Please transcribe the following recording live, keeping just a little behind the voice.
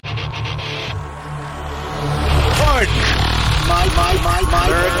Pardon. My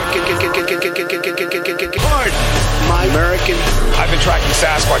American. I've been tracking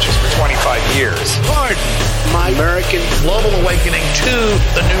Sasquatches for 25 years. Pardon. My American. Global awakening to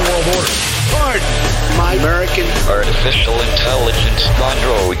the New World Order. Pardon. My American. Artificial intelligence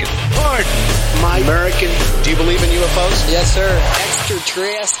android. Pardon. My American. Do you believe in UFOs? Yes, sir.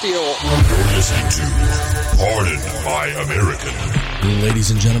 Extraterrestrial. You're listening to Pardon My American. Ladies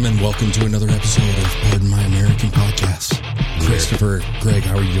and gentlemen, welcome to another episode of Pardon My American podcast. Christopher, Greg,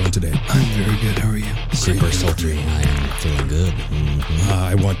 how are you doing today? I'm very good. How are you? Super sultry. I am feeling good. Mm-hmm.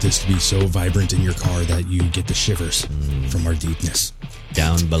 I want this to be so vibrant in your car that you get the shivers from our deepness.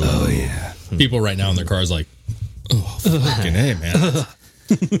 Down below. Oh, yeah. People right now in their cars like, oh, fucking hey, man.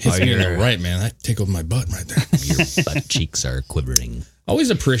 Hits me in the right, man. That tickled my butt right there. Your butt cheeks are quivering.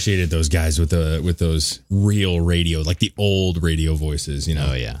 Always appreciated those guys with those real radio, like the old radio voices, you know.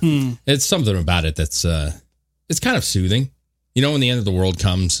 Oh, yeah. It's something about it that's it's kind of soothing. You know, when the end of the world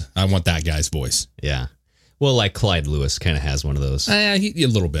comes, I want that guy's voice. Yeah. Well, like Clyde Lewis kind of has one of those. A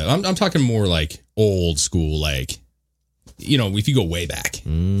little bit. I'm talking more like old school, like, you know, if you go way back.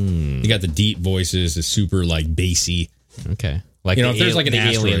 You got the deep voices, the super like bassy. Okay. Like, you know, if there's like an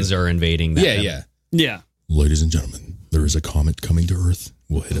asteroid, aliens are invading that. Yeah. Ladies and gentlemen, there is a comet coming to Earth.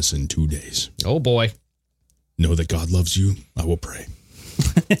 Will hit us in 2 days. Oh, boy. Know that God loves you. I will pray.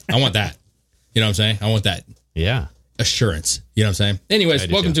 I want that. You know what I'm saying? I want that. Yeah. Assurance. You know what I'm saying? Anyways,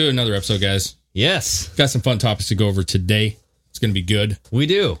 welcome to another episode, guys. Yes. Got some fun topics to go over today. It's going to be good. We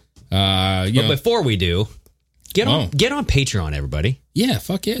do. But before we do, get on Patreon, everybody. Yeah,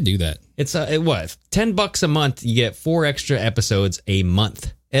 fuck yeah, do that. It's what? $10 a month. You get 4 extra episodes a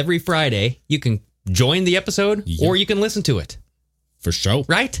month. Every Friday, you can join the episode or you can listen to it. For sure.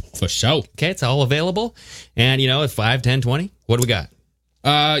 Right? For sure. Okay, it's all available. And, you know, it's 5, 10, 20. What do we got?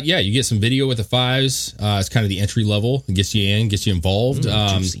 You get some video with the 5s. It's kind of the entry level. It gets you in, gets you involved.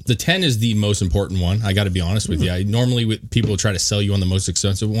 The 10 is the most important one. I got to be honest with you. Normally, people try to sell you on the most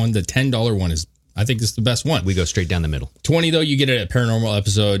expensive one. The $10 one is, I think, it's the best one. We go straight down the middle. 20, though, you get a paranormal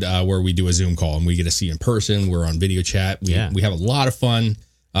episode where we do a Zoom call and we get to see in person. We're on video chat. We have a lot of fun.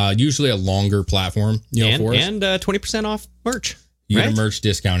 Usually a longer platform, for us. And 20% off merch. You get a merch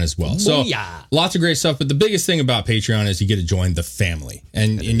discount as well. So lots of great stuff. But the biggest thing about Patreon is you get to join the family.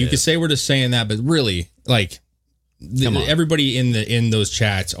 And you could say we're just saying that, but really, like, everybody in those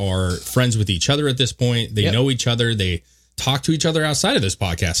chats are friends with each other at this point. They know each other. They talk to each other outside of this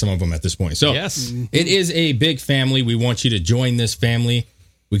podcast, some of them at this point. So it is a big family. We want you to join this family.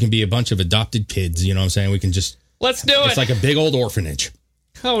 We can be a bunch of adopted kids. You know what I'm saying? We can just... Let's do it. It's like a big old orphanage.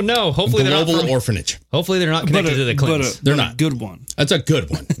 Oh, no. Hopefully they're not orphanage. Hopefully they're not connected to the Clintons. They're not. Good one. That's a good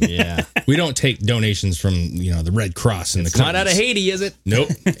one. Yeah. We don't take donations from, the Red Cross and it's the Clintons. not out of Haiti, is it? Nope.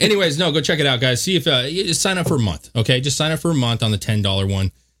 Anyways, go check it out, guys. See if you just sign up for a month. Okay, just sign up for a month on the $10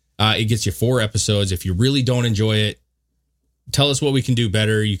 one. It gets you 4 episodes. If you really don't enjoy it, tell us what we can do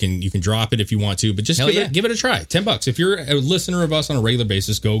better. You can drop it if you want to, but just give it a try. $10. If you're a listener of us on a regular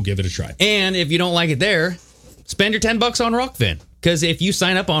basis, go give it a try. And if you don't like it there, spend your $10 on Rockfin. Because if you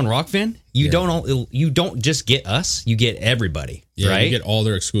sign up on Rockfin, you don't just get us, you get everybody, right? You get all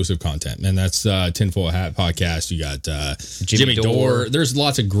their exclusive content. And that's Tinfoil Hat Podcast. You got Jimmy Dore. There's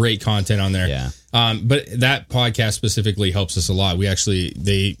lots of great content on there. Yeah. But that podcast specifically helps us a lot. We actually,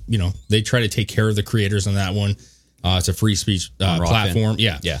 they try to take care of the creators on that one. It's a free speech platform.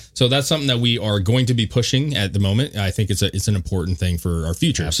 Yeah. So that's something that we are going to be pushing at the moment. I think it's an important thing for our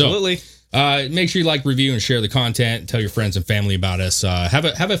future. Absolutely. So, make sure you like, review, and share the content. Tell your friends and family about us. Have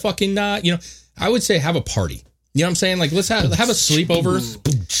a fucking, I would say have a party. You know what I'm saying? Like, let's have a sleepover.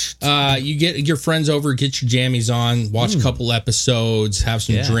 You get your friends over, get your jammies on, watch a couple episodes, have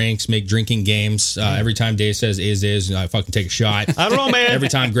some drinks, make drinking games. Every time Dave says is, I fucking take a shot. I don't know, man. Every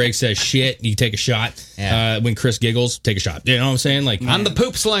time Greg says shit, you take a shot. Yeah. When Chris giggles, take a shot. You know what I'm saying? Like, I'm the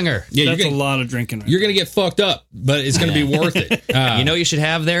poop slinger. Yeah, That's a lot of drinking. You're going to get fucked up, but it's going to be worth it. You should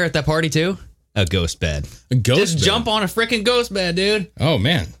have there at that party, too? A ghost bed. A ghost bed? Jump on a freaking ghost bed, dude. Oh,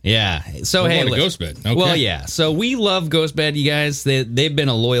 man. Yeah. So, a ghost bed. Okay. Well, yeah. So, we love Ghost Bed, you guys. They've been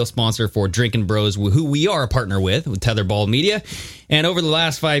a loyal sponsor for Drinking Bros, who we are a partner with Tetherball Media. And over the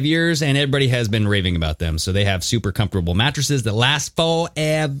last 5 years, and everybody has been raving about them. So, they have super comfortable mattresses that last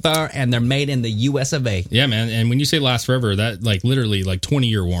forever, and they're made in the US of A. Yeah, man. And when you say last forever, that literally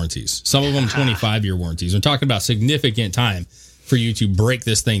 20-year warranties. Some of them 25-year warranties. We're talking about significant time for you to break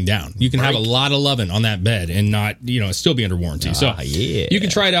this thing down. You can have a lot of loving on that bed and not, still be under warranty. So you can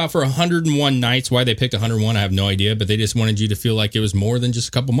try it out for 101 nights. Why they picked 101, I have no idea, but they just wanted you to feel like it was more than just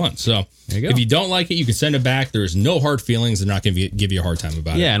a couple months. So if you don't like it, you can send it back. There's no hard feelings. They're not going to give you a hard time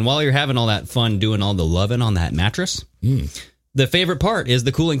about it. Yeah, and while you're having all that fun doing all the loving on that mattress, the favorite part is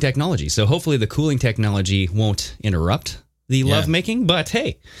the cooling technology. So hopefully the cooling technology won't interrupt the lovemaking, but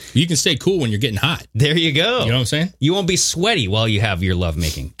hey, you can stay cool when you're getting hot. There you go. You know what I'm saying? You won't be sweaty while you have your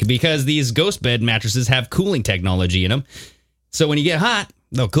lovemaking because these ghost bed mattresses have cooling technology in them. So when you get hot,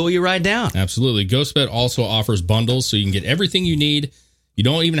 they'll cool you right down. Absolutely. Ghostbed also offers bundles so you can get everything you need. You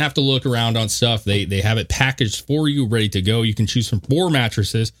don't even have to look around on stuff. They have it packaged for you, ready to go. You can choose from 4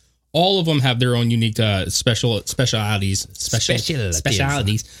 mattresses. All of them have their own unique specialities.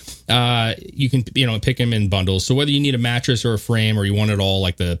 You can pick them in bundles. So whether you need a mattress or a frame, or you want it all,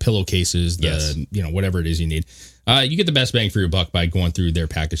 like the pillowcases, whatever it is you need, you get the best bang for your buck by going through their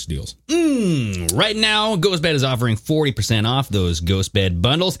package deals. Right now, GhostBed is offering 40% off those GhostBed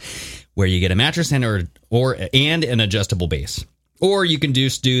bundles, where you get a mattress and an adjustable base. Or you can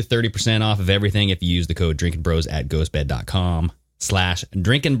just do 30% off of everything if you use the code DrinkinBros at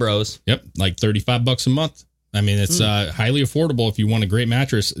ghostbed.com/DrinkinBros. Yep, like $35 a month. I mean, it's highly affordable if you want a great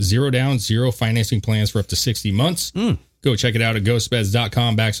mattress. 0 down, 0 financing plans for up to 60 months. Go check it out at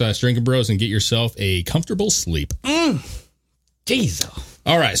ghostbeds.com/DrinkinBros and get yourself a comfortable sleep. Jeez.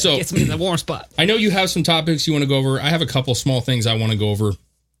 All right, so gets me in the warm spot. I know you have some topics you want to go over. I have a couple small things I want to go over.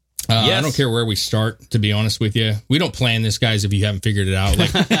 I don't care where we start, to be honest with you. We don't plan this, guys, if you haven't figured it out.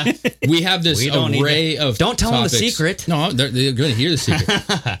 Like, we have this array of Don't tell topics. them the secret. No, they're going to hear the secret.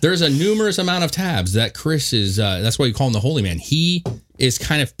 There's a numerous amount of tabs that Chris is, that's why you call him the holy man. He is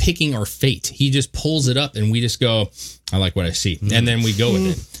kind of picking our fate. He just pulls it up and we just go, I like what I see. And then we go with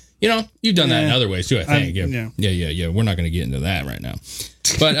it. You've done that in other ways too, I think. Yeah. We're not going to get into that right now.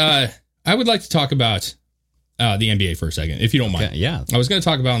 But I would like to talk about the NBA for a second, if you don't mind. Okay, yeah. I was going to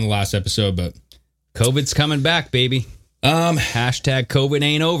talk about it in the last episode, but COVID's coming back, baby. Hashtag COVID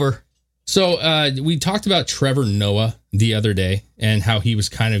ain't over. So we talked about Trevor Noah the other day and how he was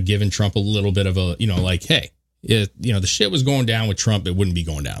kind of giving Trump a little bit of a, hey, the shit was going down with Trump. It wouldn't be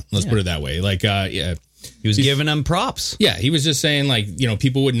going down. Let's put it that way. Like, he was giving them props. Yeah, he was just saying, like,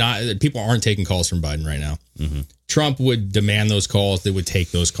 people aren't taking calls from Biden right now. Mm-hmm. Trump would demand those calls. They would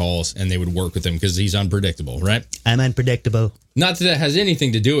take those calls and they would work with him because he's unpredictable, right? I'm unpredictable. Not that has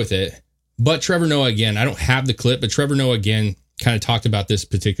anything to do with it, but Trevor Noah, again, I don't have the clip, but Trevor Noah, again, kind of talked about this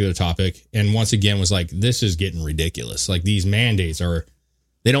particular topic and once again was like, this is getting ridiculous. Like, these mandates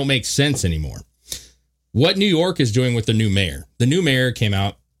they don't make sense anymore. What New York is doing with the new mayor. The new mayor came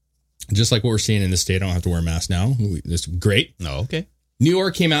out, just like what we're seeing in the state. I don't have to wear a mask now. That's great. Oh, okay. New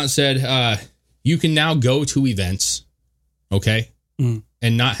York came out and said, you can now go to events, okay, and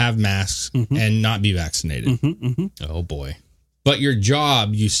not have masks and not be vaccinated. Oh, boy. But your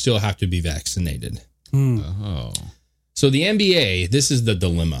job, you still have to be vaccinated. Oh. So the NBA, this is the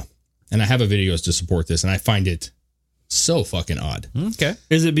dilemma. And I have a video to support this, and I find it so fucking odd. Okay.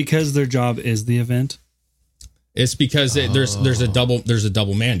 Is it because their job is the event? It's because there's a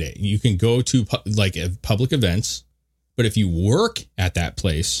double mandate. You can go to public events, but if you work at that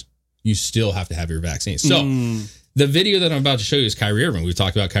place, you still have to have your vaccine. So the video that I'm about to show you is Kyrie Irving. We've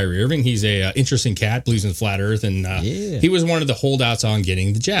talked about Kyrie Irving. He's a interesting cat, believes in flat earth, and he was one of the holdouts on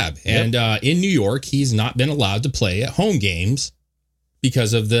getting the jab. And in New York, he's not been allowed to play at home games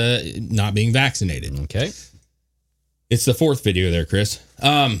because of the not being vaccinated. Okay. It's the 4th video there, Chris.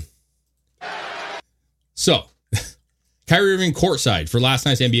 So Kyrie Irving courtside for last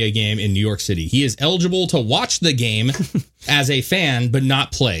night's NBA game in New York City. He is eligible to watch the game as a fan, but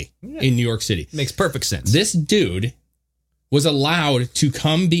not play in New York City. Makes perfect sense. This dude was allowed to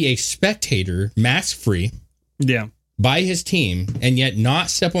come be a spectator, mask-free, by his team, and yet not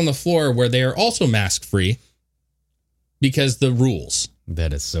step on the floor where they are also mask-free because the rules.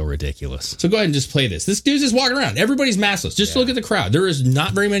 That is so ridiculous. So go ahead and just play this. This dude's just walking around. Everybody's maskless. Just look at the crowd. There is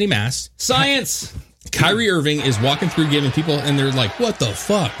not very many masks. Science! Kyrie Irving is walking through giving people, and they're like, what the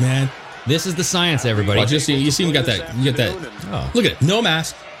fuck, man? This is the science, everybody. Watch, you see him got that. You get that. Oh. Look at it. No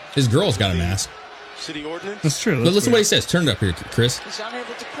mask. His girl's got a mask. City ordinance. That's true. But listen to what he says. Turn it up here, Chris. He's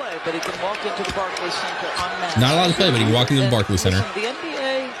unable to play, but he can walk into the Barclays Center unmasked. Not allowed to play, but he can walk into the Barclays Center. The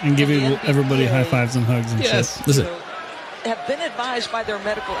NBA and give everybody high fives and hugs and shit. Listen. Have been advised by their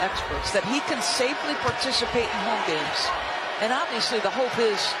medical experts that he can safely participate in home games. And obviously the hope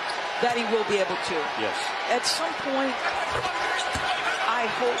is that he will be able to. Yes. At some point, I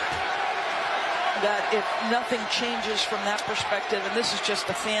hope that if nothing changes from that perspective, and this is just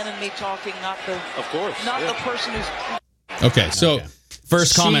the fan in me talking, not the person who's Okay, so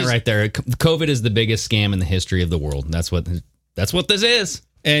first comment she's- right there. COVID is the biggest scam in the history of the world. That's what this is.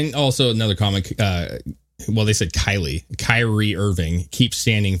 And also another comment. Well, they said Kyrie Irving keeps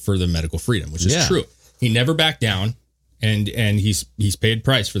standing for the medical freedom, which is true. He never backed down, and he's paid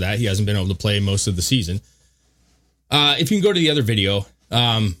price for that. He hasn't been able to play most of the season. If you can go to the other video,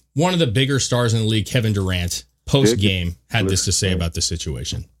 one of the bigger stars in the league, Kevin Durant, post game had this to say about the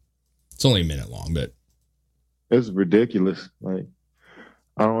situation. It's only a minute long, but it's ridiculous. Like,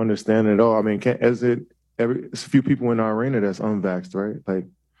 I don't understand it at all. I mean, it's a few people in our arena that's unvaxxed, right? Like,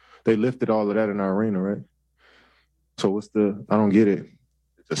 they lifted all of that in our arena, right? So I don't get it.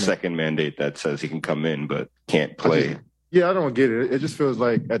 It's a second mandate that says he can come in but can't play. I don't get it. It just feels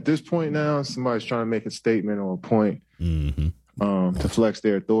like at this point now, somebody's trying to make a statement or a point to flex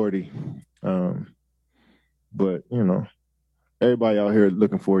their authority. But, everybody out here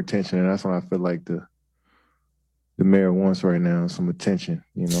looking for attention, and that's what I feel like the mayor wants right now, some attention,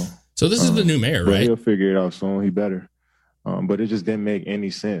 So this is the new mayor, right? He'll figure it out soon. He better. But it just didn't make any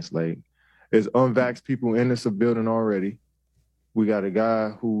sense. Like, there's unvaxxed people in this building already. We got a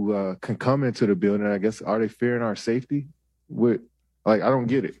guy who can come into the building. I guess, are they fearing our safety? I don't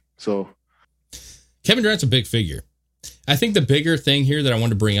get it. So Kevin Durant's a big figure. I think the bigger thing here that I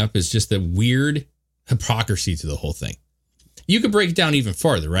want to bring up is just the weird hypocrisy to the whole thing. You could break it down even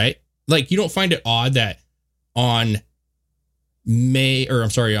farther, right? Like, you don't find it odd that on March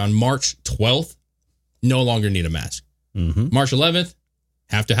 12th, no longer need a mask. March 11th,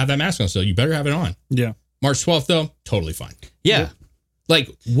 have to have that mask on, so you better have it on. Yeah. March 12th, though, totally fine. Yeah. Like,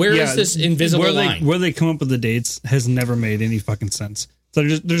 where is this invisible line? Where they come up with the dates has never made any fucking sense. So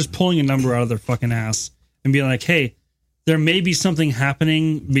they're just pulling a number out of their fucking ass and being like, hey, there may be something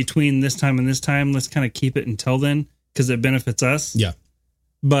happening between this time and this time. Let's kind of keep it until then because it benefits us. Yeah.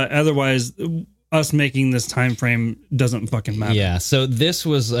 But otherwise, us making this time frame doesn't fucking matter. Yeah. So this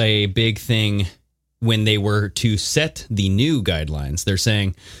was a big thing when they were to set the new guidelines. They're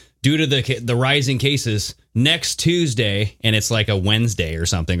saying, due to the rising cases, next Tuesday, and it's like a Wednesday or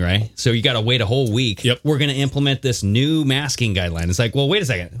something, right? So you got to wait a whole week. Yep. We're going to implement this new masking guideline. It's like, well, wait a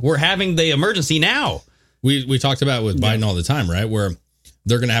second. We're having the emergency now. We talked about it with Biden all the time, right? Where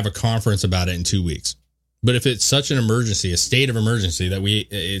they're going to have a conference about it in 2 weeks. But if it's such an emergency, a state of emergency that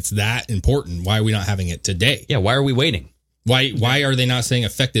it's that important, why are we not having it today? Yeah. Why are we waiting? Why are they not saying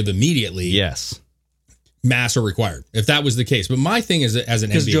effective immediately? Yes. Masks are required if that was the case. But my thing is, as an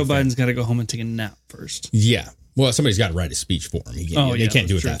NBA because Joe fan, Biden's got to go home and take a nap first. Yeah. Well, somebody's got to write a speech for him. They can't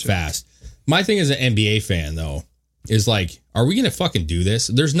do it that fast. My thing as an NBA fan, though, is like, are we going to fucking do this?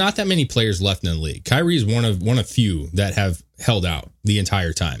 There's not that many players left in the league. Kyrie is one of few that have held out the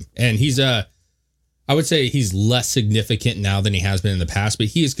entire time. And he's I would say he's less significant now than he has been in the past, but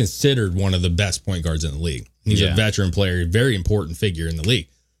he is considered one of the best point guards in the league. He's a veteran player, very important figure in the league.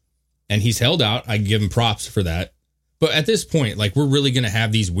 And he's held out. I give him props for that. But at this point, like, we're really going to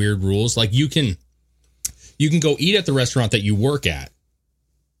have these weird rules. Like, you can go eat at the restaurant that you work at,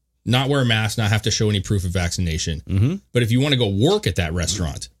 not wear a mask, not have to show any proof of vaccination. Mm-hmm. But if you want to go work at that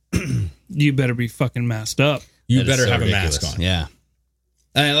restaurant, you better be fucking masked up. You better have ridiculous. A mask on. Yeah.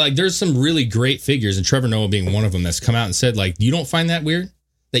 And like, there's some really great figures, and Trevor Noah being one of them, that's come out and said, like, you don't find that weird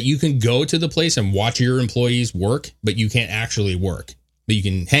that you can go to the place and watch your employees work, but you can't actually work, but you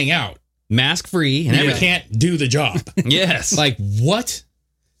can hang out. Mask free. And you can't do the job. Yes. Like, what?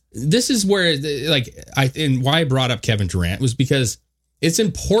 This is where, like, and why I brought up Kevin Durant was because it's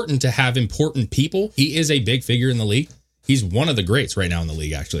important to have important people. He is a big figure in the league. He's one of the greats right now in the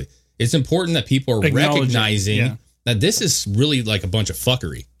league, actually. It's important that people are recognizing that this is really like a bunch of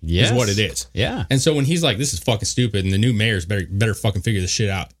fuckery. Is what it is. Yeah. And so when he's like, this is fucking stupid, and the new mayor's better fucking figure this shit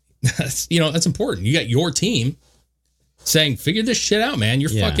out. That's important. You got your team saying, figure this shit out, man.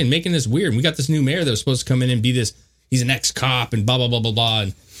 You're fucking making this weird. And we got this new mayor that was supposed to come in and be this, he's an ex-cop and blah, blah, blah, blah, blah.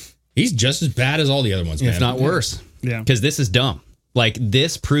 And he's just as bad as all the other ones, man. If not worse. Yeah. Because this is dumb. Like,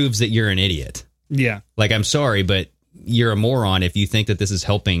 this proves that you're an idiot. Yeah. Like, I'm sorry, but you're a moron if you think that this is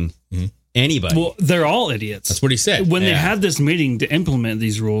helping anybody. Well, they're all idiots. That's what he said. When they had this meeting to implement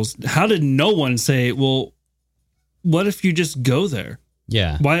these rules, how did no one say, well, what if you just go there?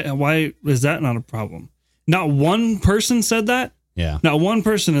 Yeah. Why is that not a problem? Not one person said that. Yeah. Not one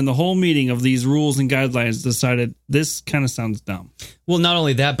person in the whole meeting of these rules and guidelines decided this kind of sounds dumb. Well, not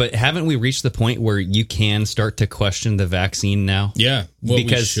only that, but haven't we reached the point where you can start to question the vaccine now? Yeah. Well,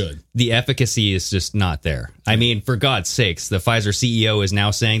 because we should. The efficacy is just not there. I mean, for God's sakes, the Pfizer CEO is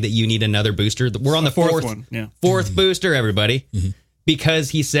now saying that you need another booster. We're on the fourth one. Yeah. Fourth booster, everybody,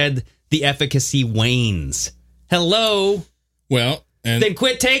 because he said the efficacy wanes. Hello. Well, and then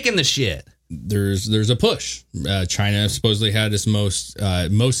quit taking the shit. there's a push. China supposedly had its most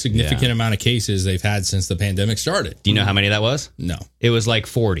significant amount of cases they've had since the pandemic started. Do you know how many that was? No. It was like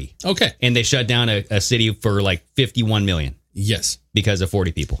 40. Okay. And they shut down a city for like 51 million. Yes. Because of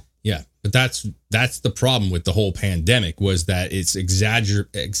 40 people. Yeah. But that's the problem with the whole pandemic, was that it's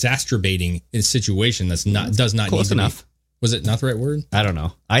exacerbating a situation that's does not Close need to enough. be. Was it not the right word? I don't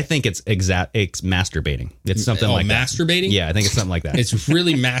know. I think it's masturbating. It's something like that. Masturbating? Yeah, I think it's something like that. It's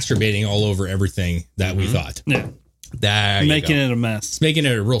really masturbating all over everything that we thought. Yeah. There you Making go. it a mess. It's making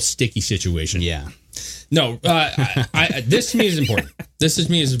it a real sticky situation. Yeah. No, this to me is important. This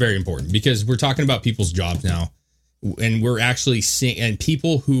to me is very important, because we're talking about people's jobs now, and we're actually seeing, and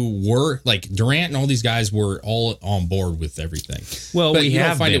people who were like Durant and all these guys were all on board with everything. Well, but we you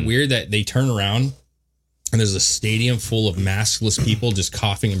have don't find been. it weird that they turn around and there's a stadium full of maskless people just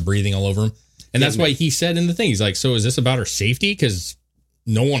coughing and breathing all over them. And that's why he said in the thing, he's like, so is this about our safety? Because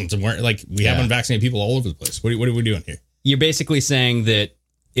no one's wearing, like, we have unvaccinated people all over the place. What are we doing here? You're basically saying that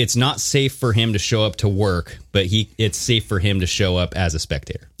it's not safe for him to show up to work, but it's safe for him to show up as a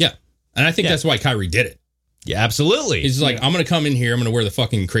spectator. Yeah. And I think that's why Kyrie did it. Yeah, absolutely. He's like, I'm going to come in here. I'm going to wear the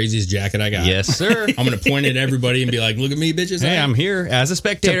fucking craziest jacket I got. Yes, sir. I'm going to point at everybody and be like, look at me, bitches. Hey, I'm here as a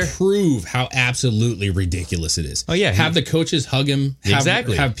spectator. To prove how absolutely ridiculous it is. Oh, yeah. Have the coaches hug him.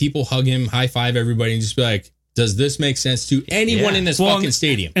 Exactly. Have people hug him, high five everybody, and just be like, does this make sense to anyone in this fucking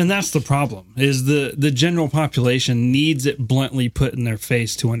stadium? And that's the problem, is the general population needs it bluntly put in their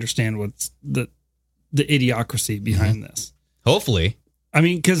face to understand what's the idiocracy behind this. Hopefully. I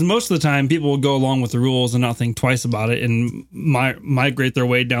mean, because most of the time people will go along with the rules and not think twice about it and migrate their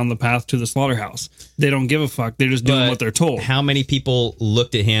way down the path to the slaughterhouse. They don't give a fuck. They're just doing what they're told. How many people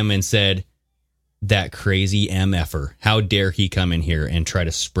looked at him and said, that crazy MFer, how dare he come in here and try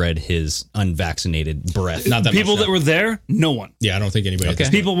to spread his unvaccinated breath? Not that people much, that were there, no one. Yeah, I don't think anybody. Okay.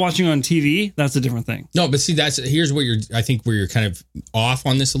 People watching on TV, that's a different thing. No, but see, here's what I think where you're kind of off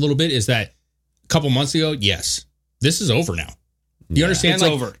on this a little bit, is that a couple months ago, yes, this is over now. You understand? It's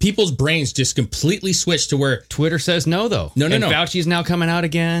over. People's brains just completely switched to where Twitter says no, though. No. Fauci's now coming out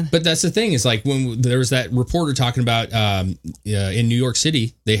again. But that's the thing, is like when there was that reporter talking about in New York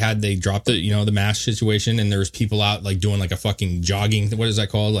City, they dropped the mask situation, and there was people out like doing like a fucking jogging. What is that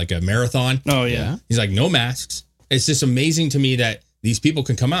called? Like a marathon. Oh yeah. He's like, no masks. It's just amazing to me that these people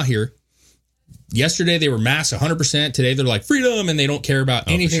can come out here. Yesterday they were masked 100%. Today they're like freedom, and they don't care about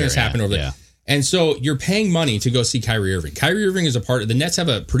anything that's happened over there. Yeah. And so you're paying money to go see Kyrie Irving. Kyrie Irving is a part of the Nets have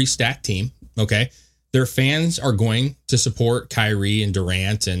a pretty stacked team. Okay. Their fans are going to support Kyrie and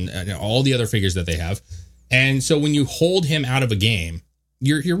Durant and all the other figures that they have. And so when you hold him out of a game,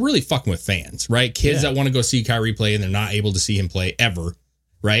 you're really fucking with fans, right? Kids that want to go see Kyrie play and they're not able to see him play ever,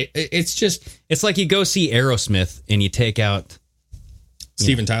 right? It's like you go see Aerosmith and you take out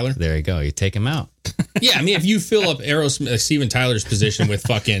Steven Tyler. There you go. You take him out. Yeah. I mean, if you fill up Steven Tyler's position with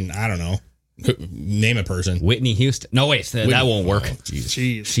fucking, I don't know, name a person. Whitney Houston. No, wait, that won't work. Oh,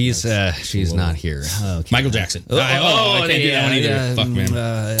 jeez. She's not here. Okay. Michael Jackson. I can't do that one either. Fuck,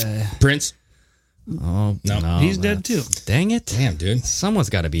 man. Prince. Oh, no. He's dead too. Dang it. Damn, dude. Someone's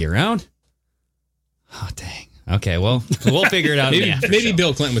got to be around. Oh, dang. Okay, well, we'll figure it out. maybe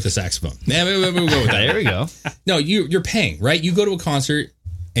Bill Clinton with the saxophone. Yeah, we'll go with that. There we go. No, you're paying, right? You go to a concert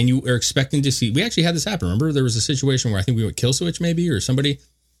and you are expecting to see. We actually had this happen. Remember, there was a situation where I think we went Killswitch, maybe, or somebody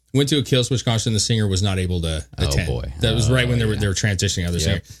went to a Killswitch concert and the singer was not able to attend. Oh boy, that was right when they were transitioning other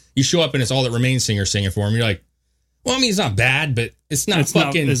singer. You show up and it's all that remains singer singing for him. You're like, well, I mean, it's not bad, but it's not it's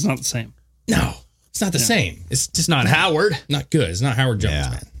not the same. No, it's not the same. It's just not Howard. Not good. It's not Howard Jones,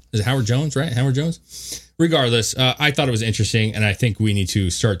 man. Is it Howard Jones, right? Howard Jones? Regardless, I thought it was interesting, and I think we need to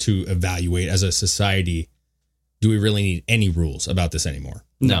start to evaluate as a society, do we really need any rules about this anymore?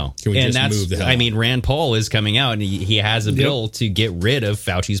 No. Can we just move the hell on? I mean, Rand Paul is coming out, and he has a bill to get rid of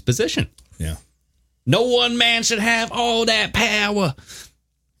Fauci's position. Yeah. No one man should have all that power.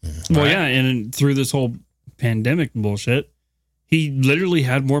 Well, yeah, and through this whole pandemic bullshit, he literally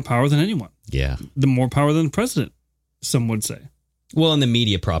had more power than anyone. Yeah. The more power than the president, some would say. Well, and the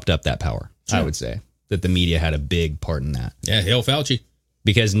media propped up that power, I would say. That the media had a big part in that. Yeah, hail Fauci.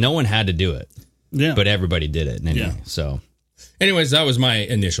 Because no one had to do it. Yeah. But everybody did it anyway. Yeah. So, anyways, that was my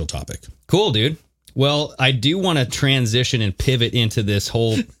initial topic. Cool, dude. Well, I do want to transition and pivot into this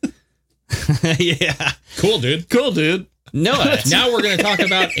whole... Yeah. Cool, dude. Cool, dude. No, now we're going to talk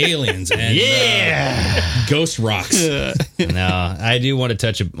about aliens and ghost rocks. No, I do want to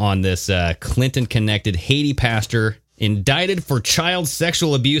touch on this Clinton-connected Haiti pastor indicted for child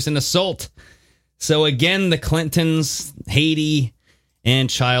sexual abuse and assault. So again, the Clintons, Haiti, and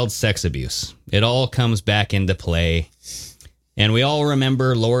child sex abuse. It all comes back into play. And we all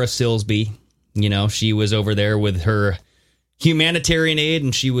remember Laura Silsby You know, she was over there with her humanitarian aid,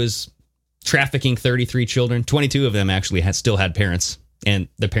 and she was trafficking 33 children. 22 of them actually still had parents, and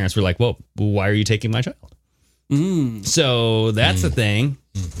the parents were like, well, why are you taking my child? So that's the thing.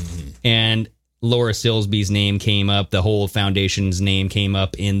 And Laura Silsby's name came up. The whole foundation's name came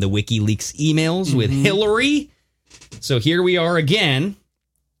up in the WikiLeaks emails with Hillary. So here we are again.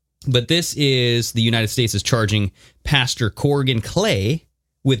 But this is the United States is charging Pastor Corrigan Clay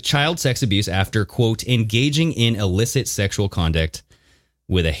with child sex abuse after, quote, engaging in illicit sexual conduct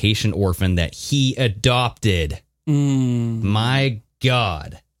with a Haitian orphan that he adopted. My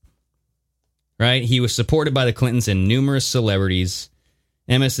God. Right? He was supported by the Clintons and numerous celebrities.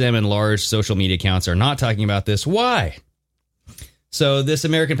 MSM and large social media accounts are not talking about this. Why? So this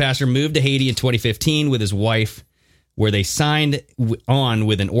American pastor moved to Haiti in 2015 with his wife, where they signed on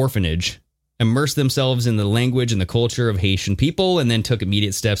with an orphanage, immersed themselves in the language and the culture of Haitian people, and then took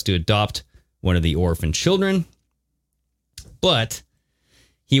immediate steps to adopt one of the orphan children. But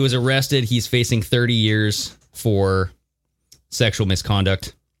he was arrested. He's facing 30 years for sexual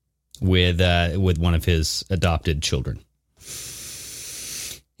misconduct with one of his adopted children.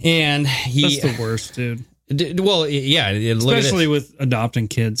 And that's the worst, dude. Well, yeah, especially with adopting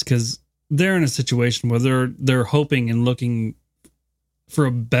kids, because they're in a situation where they're hoping and looking for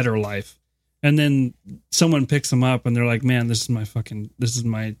a better life, and then someone picks them up and they're like, man, this is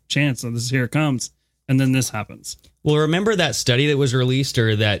my chance, so here it comes, and then this happens. Well, remember that study that was released,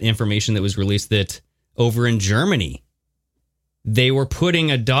 or that information that was released, that over in Germany they were putting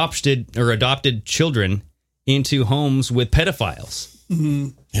adopted children into homes with pedophiles.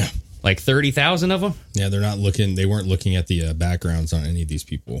 Yeah, like 30,000 of them. Yeah, they weren't looking at the backgrounds on any of these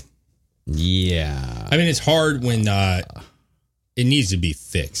people. Yeah, I mean, it's hard when it needs to be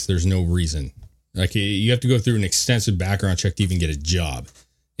fixed. There's no reason. Like, you have to go through an extensive background check to even get a job.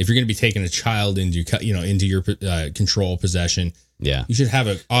 If you're going to be taking a child into your control, possession, yeah, you should have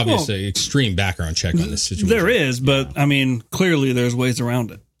an obvious extreme background check on this situation. There is, but I mean, clearly there's ways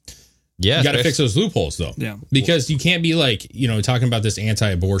around it. Yeah, you got to fix those loopholes, though. Yeah, because you can't be like, talking about this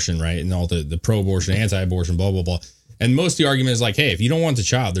anti-abortion, right, and all the pro-abortion, anti-abortion, blah blah blah. And most of the argument is like, hey, if you don't want the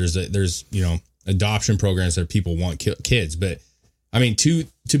child, there's adoption programs that people want kids. But I mean, to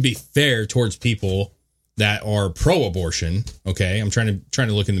be fair towards people that are pro-abortion, okay, I'm trying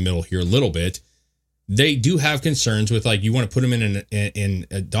to look in the middle here a little bit. They do have concerns with, like, you want to put them in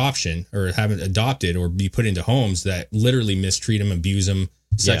adoption or have it adopted or be put into homes that literally mistreat them, abuse them,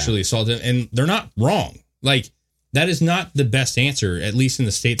 sexually assault them, and they're not wrong. Like, that is not the best answer, at least in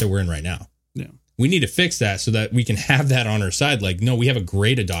the state that we're in right now. Yeah, we need to fix that so that we can have that on our side. Like, no, we have a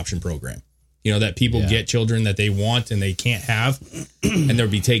great adoption program. That people get children that they want and they can't have, and they'll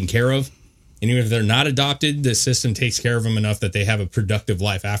be taken care of. And even if they're not adopted, the system takes care of them enough that they have a productive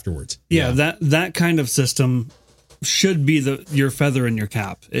life afterwards. Yeah, that kind of system should be your feather in your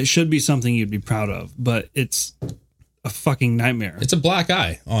cap. It should be something you'd be proud of, but it's a fucking nightmare. It's a black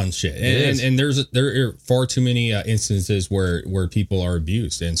eye on shit. And there are far too many instances where people are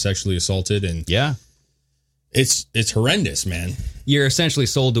abused and sexually assaulted, and it's horrendous, man. You're essentially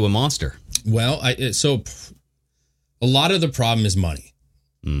sold to a monster. Well, so a lot of the problem is money.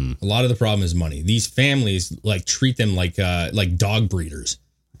 A lot of the problem is money. These families treat them like dog breeders.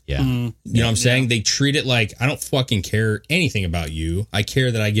 Yeah. You know what I'm saying? They treat it like, I don't fucking care anything about you. I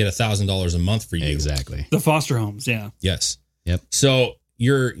care that I get $1,000 a month for you. Exactly. The foster homes. Yeah. Yes. Yep. So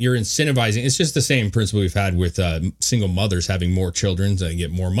you're incentivizing. It's just the same principle we've had with single mothers having more children so they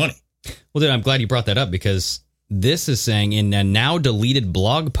get more money. Well, then I'm glad you brought that up, because this is saying in a now deleted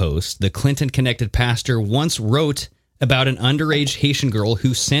blog post, the Clinton connected pastor once wrote about an underage Haitian girl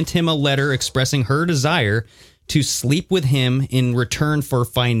who sent him a letter expressing her desire to sleep with him in return for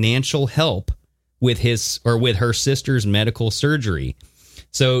financial help with her sister's medical surgery.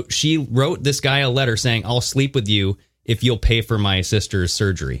 So she wrote this guy a letter saying, I'll sleep with you if you'll pay for my sister's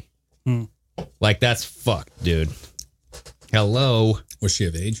surgery. Like, that's fucked, dude. Hello. Was she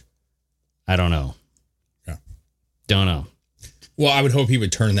of age? I don't know. Yeah. Don't know. Well, I would hope he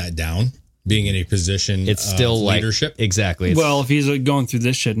would turn that down. Being in a position it's still of leadership. Exactly. Well, if he's going through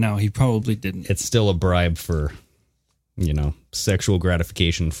this shit now, he probably didn't. It's still a bribe for, sexual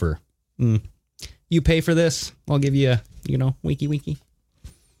gratification for, you pay for this, I'll give you a, winky.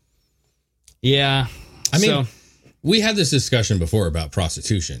 Yeah. I mean, we had this discussion before about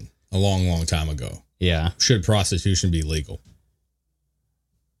prostitution a long, long time ago. Yeah. Should prostitution be legal?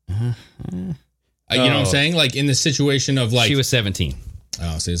 You know what I'm saying? Like, in the situation of she was 17.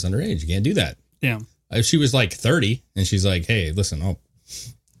 Oh, so it's underage. You can't do that. Yeah. If she was 30 and she's like, hey, listen,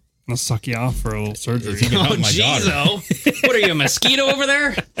 I'll I'll suck you off for a little surgery. If you can help my daughter. What are you, a mosquito over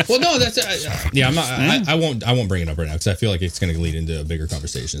there? Well, no, that's yeah. I'm not. I won't bring it up right now because I feel like it's going to lead into a bigger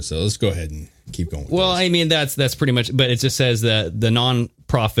conversation. So let's go ahead and keep going. Well, I mean that's pretty much. But it just says that the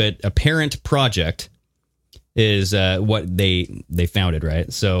non-profit Apparent Project is what they founded,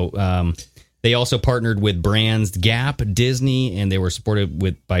 right? So they also partnered with brands Gap, Disney, and they were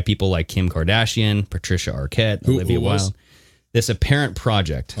supported by people like Kim Kardashian, Patricia Arquette, Olivia Wilde. This Apparent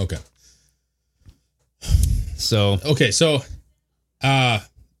Project. Okay. So I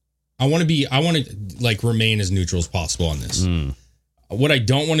want to like remain as neutral as possible on this. What I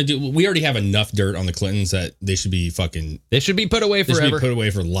don't want to do, we already have enough dirt on the Clintons that they should be put away forever. They should be put away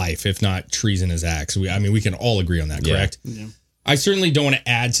for life, if not treason as acts. We can all agree on that, correct? Yeah. I certainly don't want to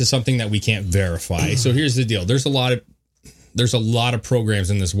add to something that we can't verify. So here's the deal. There's a lot of programs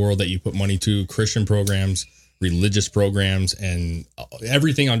in this world that you put money to, Christian programs, religious programs, and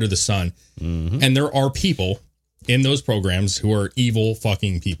everything under the sun. Mm-hmm. And there are people in those programs who are evil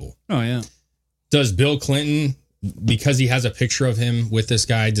fucking people. Oh, yeah. Does Bill Clinton, because he has a picture of him with this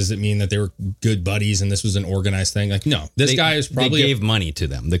guy, does it mean that they were good buddies and this was an organized thing? Like, no. This guy is probably... They gave money to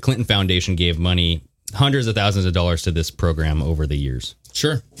them. The Clinton Foundation gave money, hundreds of thousands of dollars to this program over the years.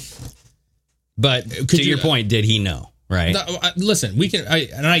 Sure. But to your point, did he know? Right. Listen,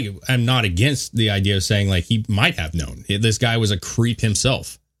 I'm not against the idea of saying like he might have known this guy was a creep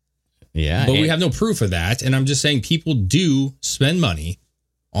himself. Yeah. But we have no proof of that. And I'm just saying people do spend money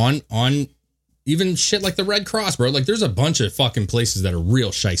on even shit like the Red Cross, bro. Like there's a bunch of fucking places that are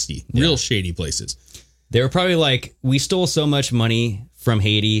real shisty, real shady places. They were probably like, we stole so much money from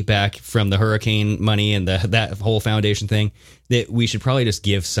Haiti back from the hurricane money and that whole foundation thing that we should probably just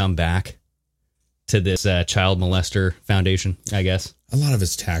give some back to this child molester foundation, I guess. A lot of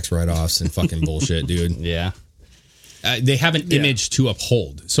it's tax write-offs and fucking bullshit, dude. Yeah. They have an image to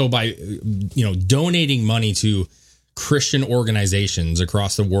uphold. So by, donating money to Christian organizations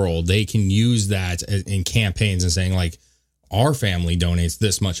across the world, they can use that in campaigns and saying like, our family donates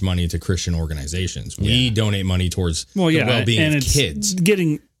this much money to Christian organizations. We donate money towards the well-being of kids.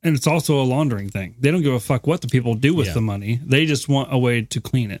 And it's also a laundering thing. They don't give a fuck what the people do with the money. They just want a way to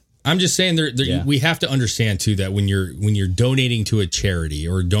clean it. I'm just saying we have to understand too that when you're donating to a charity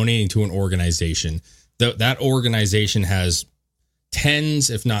or donating to an organization, that organization has tens,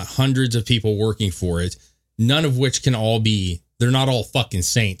 if not hundreds of people working for it, none of which they're not all fucking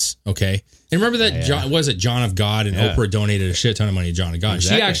saints. Okay. And remember that John of God and Oprah donated a shit ton of money to John of God.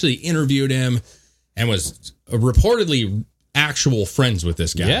 Exactly. She actually interviewed him and was reportedly actual friends with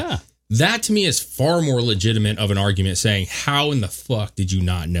this guy. Yeah. That to me is far more legitimate of an argument saying, how in the fuck did you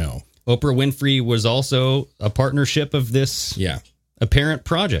not know? Oprah Winfrey was also a partnership of this Apparent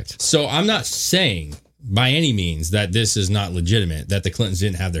Project. So I'm not saying by any means that this is not legitimate, that the Clintons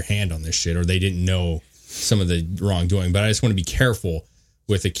didn't have their hand on this shit or they didn't know some of the wrongdoing. But I just want to be careful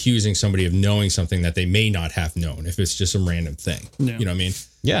with accusing somebody of knowing something that they may not have known if it's just some random thing. Yeah. You know what I mean?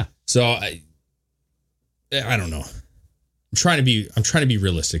 Yeah. So I don't know. I'm trying to be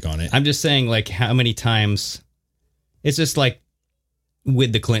realistic on it. I'm just saying, like, how many times it's just like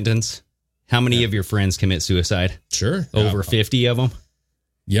with the Clintons, how many of your friends commit suicide? Sure. Over 50 of them.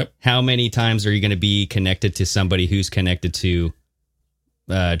 Yep. How many times are you going to be connected to somebody who's connected to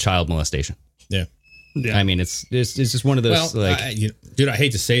child molestation? Yeah. Yeah. I mean, it's just one of those dude, I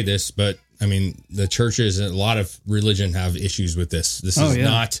hate to say this, but I mean, the churches and a lot of religion have issues with this. This is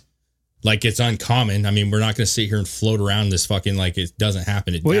not like it's uncommon. I mean, we're not going to sit here and float around this fucking like it doesn't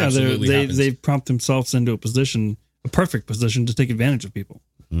happen. It absolutely happens. They prompt themselves into a perfect position to take advantage of people.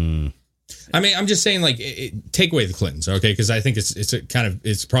 Mm. I mean, I'm just saying, like, take away the Clintons, okay? Because I think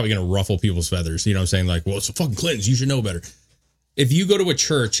it's probably going to ruffle people's feathers. You know what I'm saying? Like, well, it's the fucking Clintons. You should know better. If you go to a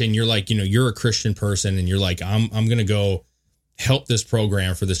church and you're like, you're a Christian person and you're like, I'm going to go help this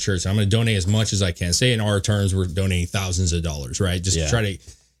program for this church. I'm going to donate as much as I can. Say in our terms, we're donating thousands of dollars, right? Just to try to,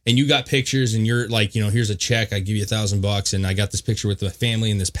 and you got pictures and you're like, here's a check. I give you $1,000 and I got this picture with the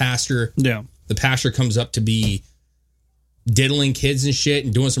family and this pastor. Yeah. The pastor comes up to be diddling kids and shit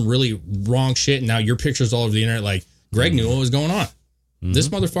and doing some really wrong shit. And now your picture's all over the internet. Like, Greg knew what was going on. Mm-hmm. This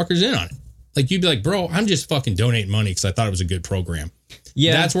motherfucker's in on it. Like, you'd be like, bro, I'm just fucking donating money because I thought it was a good program.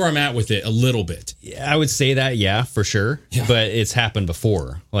 Yeah. That's where I'm at with it a little bit. Yeah, I would say that, for sure. Yeah. But it's happened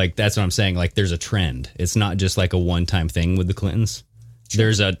before. Like, that's what I'm saying. Like, there's a trend. It's not just like a one-time thing with the Clintons.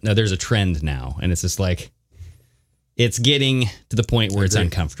 Sure. There's a trend now. And it's just like, it's getting to the point where it's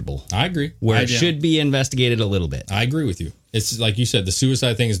uncomfortable. I agree. Where it should be investigated a little bit. I agree with you. It's like you said, the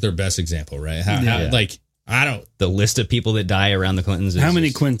suicide thing is their best example, right? The list of people that die around the Clintons. How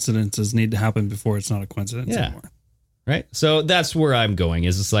many coincidences need to happen before it's not a coincidence anymore? Right? So that's where I'm going.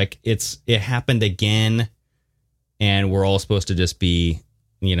 Is it's like it happened again, and we're all supposed to just be,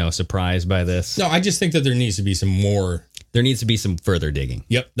 surprised by this. No, I just think that there needs to be some more. There needs to be some further digging.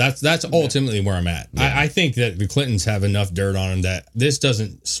 Yep, that's ultimately where I'm at. Yeah. I think that the Clintons have enough dirt on them that this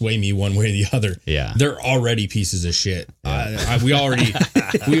doesn't sway me one way or the other. Yeah, they're already pieces of shit. We've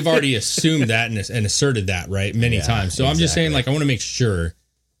already assumed that and asserted that many times. So I'm just saying, like, I want to make sure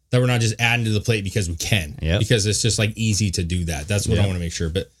that we're not just adding to the plate because we can. Yep. Because it's just like easy to do that. That's what I want to make sure.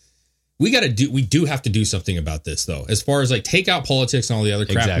 But we do have to do something about this, though. As far as like take out politics and all the other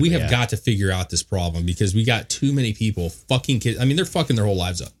crap, Exactly, we have got to figure out this problem because we got too many people fucking kids. I mean, they're fucking their whole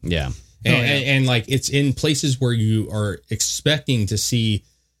lives up. Yeah. And like it's in places where you are expecting to see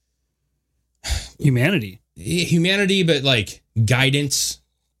humanity, but like guidance.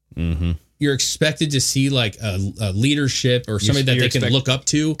 Mm-hmm. You're expected to see like a leadership or somebody that they can look up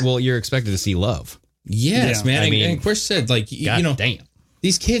to. Well, you're expected to see love. Yes, man. I mean, and Chris said, like, damn.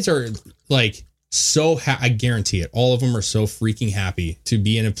 These kids are like so. I guarantee it. All of them are so freaking happy to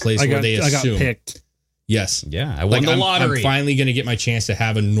be in a place where they assume. I got picked. Yes. Yeah, I won the lottery. I'm finally going to get my chance to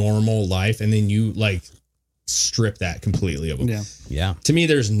have a normal life, and then you like strip that completely of them. Yeah. Yeah. To me,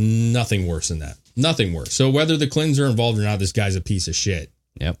 there's nothing worse than that. Nothing worse. So whether the Clintons are involved or not, this guy's a piece of shit.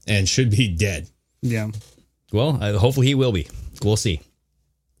 Yep. And should be dead. Yeah. Well, hopefully he will be. We'll see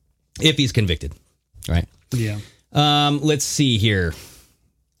if he's convicted. Right. Yeah. Let's see here.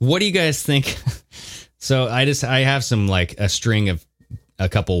 What do you guys think? So I have some like a string of a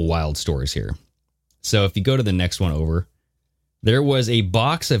couple wild stories here. So if you go to the next one over, there was a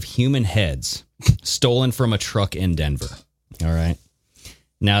box of human heads stolen from a truck in Denver. All right.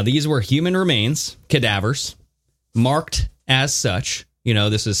 Now these were human remains, cadavers, marked as such.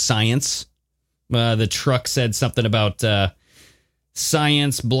 This is science. The truck said something about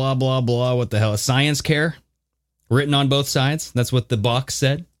science, blah, blah, blah. What the hell? Science care written on both sides. That's what the box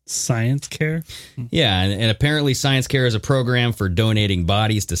said. Science care? Yeah, and apparently Science Care is a program for donating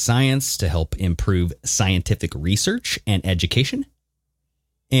bodies to science to help improve scientific research and education.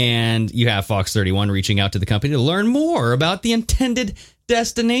 And you have Fox 31 reaching out to the company to learn more about the intended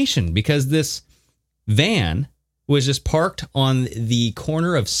destination because this van was just parked on the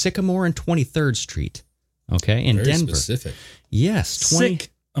corner of Sycamore and 23rd Street. Okay, in Very Denver. Specific. Yes,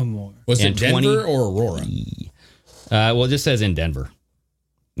 Sycamore. Was it Denver or Aurora? Well, it just says in Denver.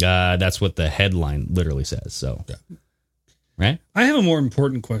 That's what the headline literally says. So, right? I have a more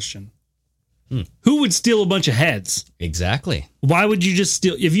important question. Who would steal a bunch of heads? Exactly. Why would you just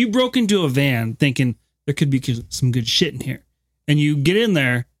steal? If you broke into a van thinking there could be some good shit in here, and you get in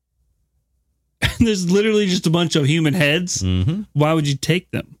there, and there's literally just a bunch of human heads, why would you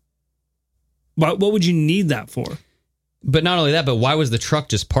take them? What would you need that for? But not only that, but why was the truck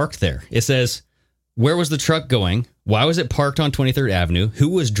just parked there? It says, where was the truck going? Why was it parked on 23rd Avenue? Who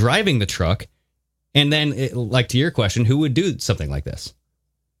was driving the truck? And then, to your question, who would do something like this?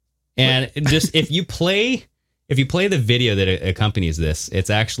 And just if you play the video that accompanies this,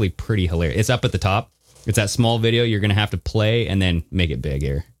 it's actually pretty hilarious. It's up at the top. It's that small video you're going to have to play and then make it big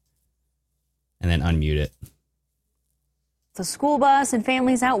here. And then unmute it. The school bus and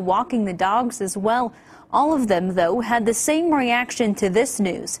families out walking the dogs as well. All of them, though, had the same reaction to this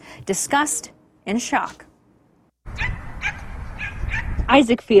news: disgust and shock.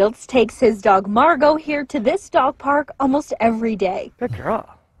 Isaac Fields takes his dog Margot here to this dog park almost every day. Good girl.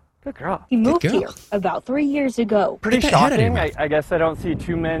 Good girl. He moved here about 3 years ago. Pretty shocking. I guess I don't see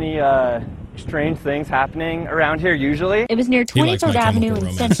too many strange things happening around here usually. It was near 23rd Avenue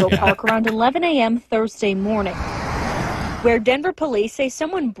in Central Park around 11 a.m. Thursday morning, where Denver police say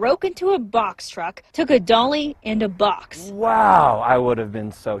someone broke into a box truck, took a dolly and a box. Wow, I would have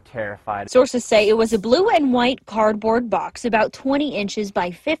been so terrified. Sources say it was a blue and white cardboard box about 20 inches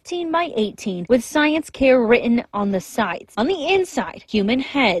by 15 by 18 with Science Care written on the sides. On the inside, human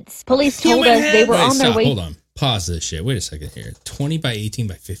heads. Police told us they were on their way. Hold on. Pause this shit. Wait a second here. 20 by 18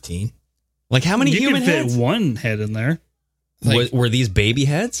 by 15? Like how many human heads? You heads? could fit one head in there. Were these baby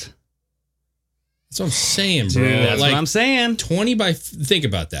heads? That's what I'm saying, bro. Dude, that's what I'm saying. 20 by, think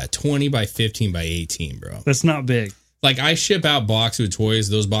about that. 20 by 15 by 18, bro. That's not big. Like I ship out boxes with toys.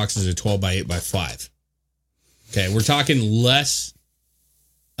 Those boxes are 12 by 8 by 5. Okay, we're talking less.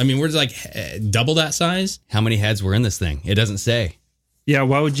 I mean, we're like double that size. How many heads were in this thing? It doesn't say. Yeah,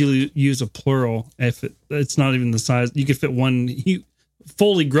 why would you use a plural if it's not even the size? You could fit one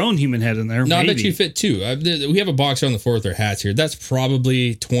fully grown human head in there. No, maybe. I bet you fit two. We have a box on the floor with our hats here. That's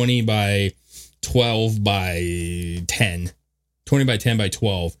probably 20 by 12 by 10. 20 by 10 by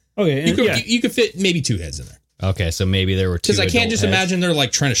 12. Okay. You could fit maybe two heads in there. Okay, so maybe there were two. Because I can't adult just heads. imagine they're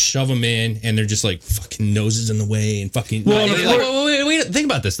like trying to shove them in, and they're just like fucking noses in the way and fucking. Wait, think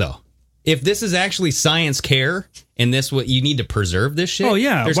about this though. If this is actually science care, and this what you need to preserve this shit. Oh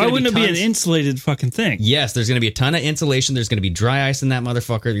yeah, there's why gonna wouldn't it be an tons- insulated fucking thing? Yes, there's going to be a ton of insulation. There's going to be dry ice in that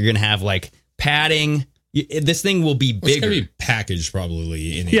motherfucker. You're going to have like padding. This thing will be It's bigger. gonna be packaged probably.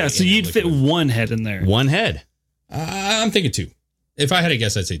 Yeah, so you'd fit one head in there. One head. I'm thinking 2. If I had to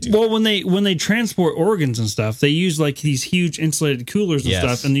guess, I'd say 2. Well, when they transport organs and stuff, they use like these huge insulated coolers and Yes.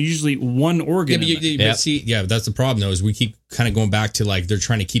 stuff, and they're usually one organ. But see, that's the problem though, is we keep kind of going back to like they're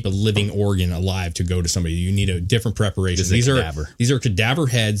trying to keep a living organ alive to go to somebody. You need a different preparation. This is a cadaver. These are cadaver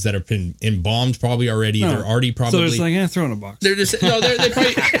heads that have been embalmed probably already. They're already probably. So it's like, throw in a box. They're just they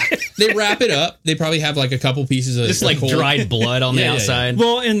probably they wrap it up. They probably have like a couple pieces of Just like coal. dried blood on the Yeah. outside.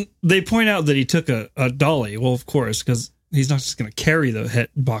 Well, and they point out that he took a dolly. Well, of course, because he's not just going to carry the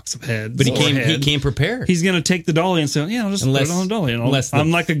box of heads. But he or came prepared. He's going to take the dolly and say, "Yeah, I'll just put it on the dolly." And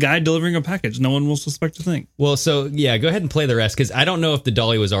I'm like a guy delivering a package. No one will suspect a thing. Well, so yeah, go ahead and play the rest because I don't know if the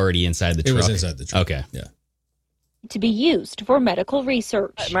dolly was already inside the truck. It was inside the truck. Okay. Yeah. To be used for medical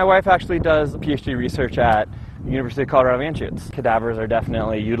research. My wife actually does PhD research at University of Colorado Anschutz. Cadavers are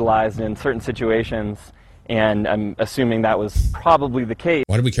definitely utilized in certain situations, and I'm assuming that was probably the case.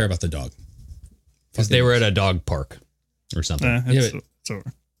 Why do we care about the dog? Because they were at a dog park or something. It's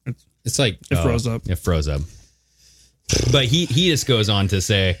over. It's like It froze up. It froze up. But he just goes on to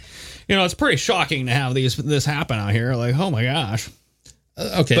say, it's pretty shocking to have this happen out here. Like, oh my gosh.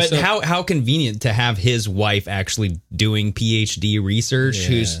 Okay, but so- how convenient to have his wife actually doing PhD research,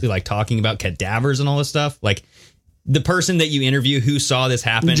 who's like talking about cadavers and all this stuff. Like the person that you interview who saw this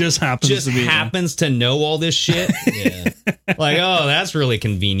happen Just happens to know all this shit. Like, oh, that's really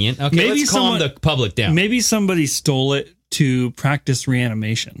convenient. Okay, let's calm the public down. Maybe somebody stole it to practice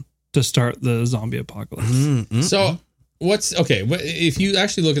reanimation to start the zombie apocalypse. So what's okay? If you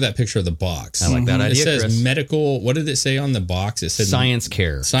actually look at that picture of the box, I like that idea, It says Chris. medical. What did it say on the box? It said Science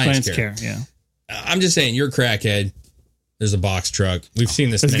care. Science care. Yeah. I'm just saying, you're a crackhead. There's a box truck. We've seen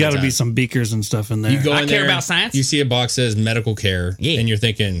this. There's many got to be times. some beakers and stuff in there. You go I in care there, about science. You see a box that says medical care, and you're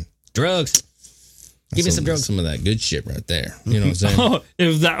thinking drugs. Give me some drugs. Some of that good shit right there. You know what I'm saying? Oh,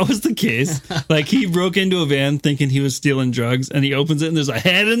 if that was the case, like he broke into a van thinking he was stealing drugs, and he opens it and there's a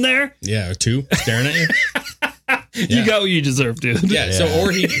head in there. Yeah, or 2 staring at you. You got what you deserve, dude. Yeah. So,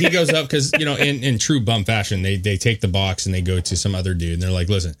 or he goes up because in true bum fashion, they take the box and they go to some other dude and they're like,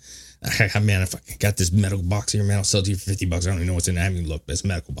 listen, man, if I got this medical box here, man, I'll sell it to you for $50. I don't even know what's in it. I haven't even looked, but it's a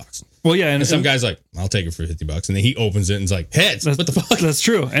medical box. Well, yeah, And some guy's like, I'll take it for $50, and then he opens it and is like, heads. What the fuck? That's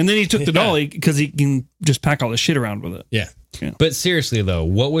true. And then he took the Yeah. dolly because he can just pack all the shit around with it. Yeah. But seriously though,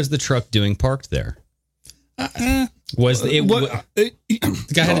 what was the truck doing parked there? Was it?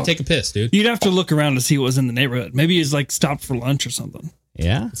 The guy had to take a piss, dude. You'd have to look around to see what was in the neighborhood. Maybe he's like stopped for lunch or something.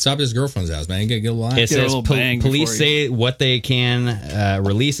 Yeah. Stop at his girlfriend's house, man. Get a line. It says police say what they can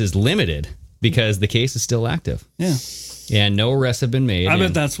release is limited because the case is still active. Yeah. And no arrests have been made. I bet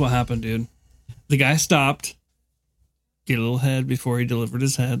and- that's what happened, dude. The guy stopped, get a little head before he delivered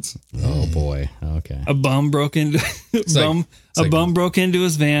his heads. Oh boy. Okay. A bum broke into bum broke into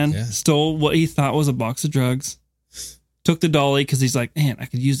his van, stole what he thought was a box of drugs, took the dolly because he's like, man, I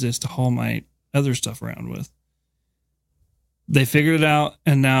could use this to haul my other stuff around with. They figured it out,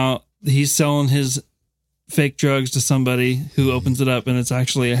 and now he's selling his fake drugs to somebody who opens it up, and it's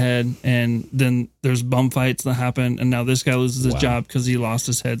actually a head. And then there's bum fights that happen, and now this guy loses his job because he lost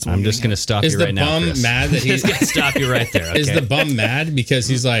his head. I'm just going to stop you right now. Is the bum mad that he's going to stop you right there? Is okay. the bum mad because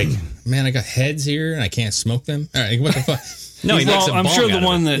he's like, man, I got heads here and I can't smoke them? All right, what the fuck? No, he makes a I'm bong sure the out of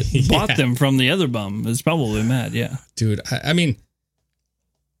one it. that bought them from the other bum is probably mad. Yeah, dude. I mean,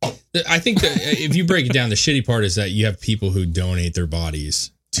 I think that if you break it down, the shitty part is that you have people who donate their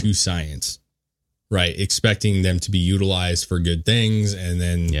bodies to science, right? Expecting them to be utilized for good things, and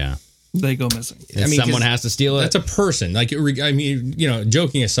then they go missing. And someone has to steal it. That's a person. Like, I mean,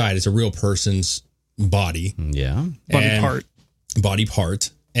 joking aside, it's a real person's body. Yeah, body part.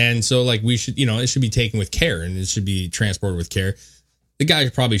 And so, like, we should, it should be taken with care, and it should be transported with care. The guy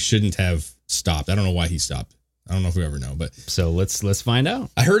probably shouldn't have stopped. I don't know why he stopped. I don't know if we ever know, but so let's find out.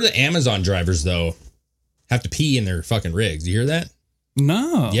 I heard that Amazon drivers though have to pee in their fucking rigs. You hear that?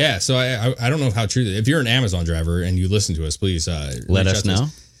 No. Yeah. So I don't know how true that. If you're an Amazon driver and you listen to us, please let us know.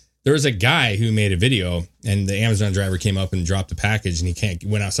 There was a guy who made a video, and the Amazon driver came up and dropped the package, and he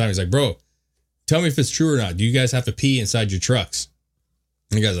went outside. He's like, "Bro, tell me if it's true or not. Do you guys have to pee inside your trucks?"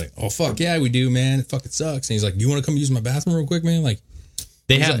 And the guy's like, "Oh fuck yeah, we do, man. It fucking sucks." And he's like, "Do you want to come use my bathroom real quick, man?" Like,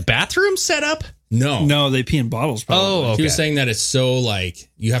 they have bathrooms set up. No, they pee in bottles. Probably. Oh, okay. He was saying that it's so like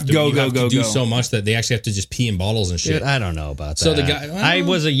you have to do so much that they actually have to just pee in bottles and shit. Dude, I don't know about that. So the guy, I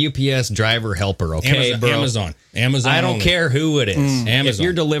was a UPS driver helper. Okay, Amazon. I don't only. care who it is. Amazon. If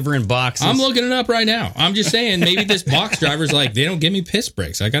you're delivering boxes, I'm looking it up right now. I'm just saying maybe this box driver's like they don't give me piss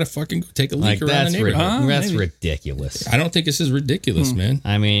breaks. I gotta fucking go take a leak around the neighborhood. That's ridiculous. I don't think this is ridiculous, man.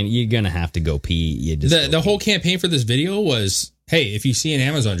 I mean, you're gonna have to go pee. You just the whole campaign for this video was, hey, if you see an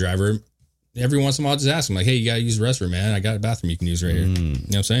Amazon driver, every once in a while, just ask them, like, hey, you got to use the restroom, man. I got a bathroom you can use right here. You know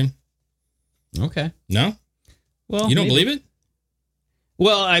what I'm saying? Okay. No? Well, you don't believe it?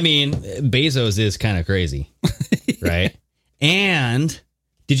 Well, I mean, Bezos is kind of crazy, right? And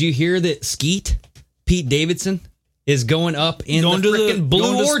did you hear that Skeet, Pete Davidson, is going up in the freaking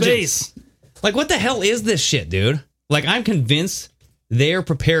Blue Origin? Space. Like, what the hell is this shit, dude? Like, I'm convinced they're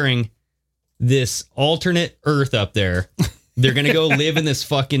preparing this alternate Earth up there. They're going to go live in this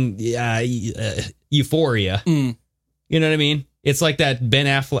fucking euphoria. You know what I mean? It's like that Ben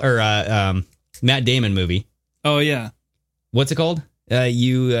Affleck or Matt Damon movie. Oh, yeah. What's it called?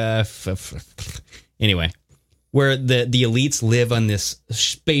 Anyway, where the elites live on this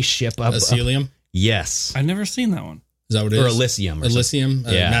spaceship. Elysium? Yes. I've never seen that one. Is that what it is? Or Elysium. Elysium?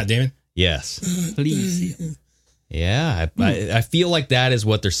 Matt Damon? Yes. Elysium. Yeah, I feel like that is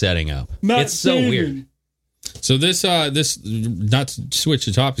what they're setting up. It's so weird. So this not to switch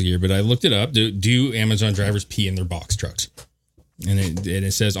the topic here, but I looked it up. Do Amazon drivers pee in their box trucks? And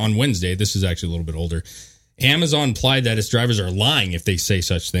it says on Wednesday, this is actually a little bit older, Amazon implied that its drivers are lying if they say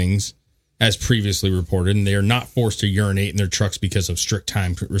such things as previously reported, and they are not forced to urinate in their trucks because of strict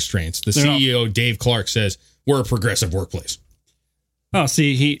time restraints. The CEO, Dave Clark, says, we're a progressive workplace. Oh,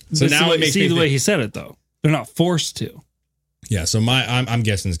 see, So now it makes me the think- way he said it, though. They're not forced to. Yeah, so I'm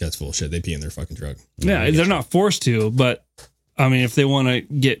guessing this guy's full of shit. They pee in their fucking truck. Yeah, they're not forced to, but I mean, if they want to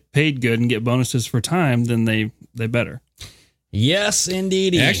get paid good and get bonuses for time, then they better. Yes,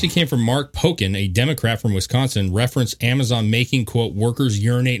 indeed. It actually came from Mark Pokin, a Democrat from Wisconsin, referenced Amazon making, quote, workers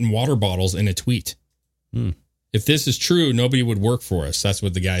urinate in water bottles in a tweet. If this is true, nobody would work for us. That's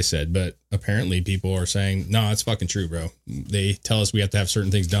what the guy said. But apparently people are saying, no, it's fucking true, bro. They tell us we have to have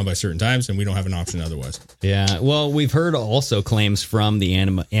certain things done by certain times, and we don't have an option otherwise. Yeah, well, we've heard also claims from the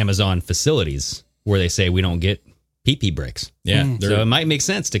Amazon facilities where they say we don't get pee-pee breaks. Yeah. So it might make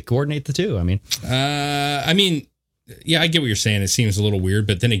sense to coordinate the two. I mean, yeah, I get what you're saying. It seems a little weird,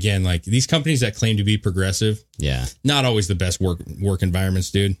 but then again, like these companies that claim to be progressive, not always the best work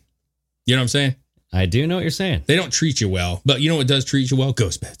environments, dude. You know what I'm saying? I do know what you're saying. They don't treat you well, but you know what does treat you well?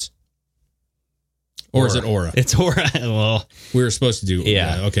 Ghost beds. Or is it Aura? It's Aura. Well, we were supposed to do.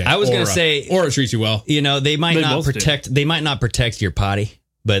 Yeah. Okay. I was going to say Aura treats you well. You know, they might They not both do. protect. They might not protect your potty,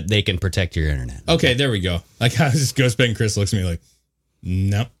 but they can protect your internet. Okay, there we go. Like how this Ghost Bed and Chris looks at me like,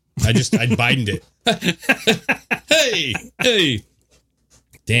 no, I Bidened it. Hey.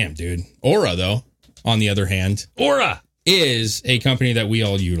 Damn, dude. Aura, though, on the other hand, Aura is a company that we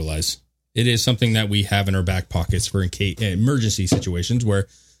all utilize. It is something that we have in our back pockets for emergency situations where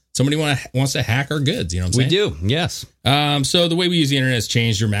somebody wants to hack our goods. You know what I'm saying? We do, yes. So the way we use the internet has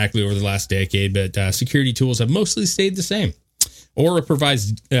changed dramatically over the last decade, but security tools have mostly stayed the same. Aura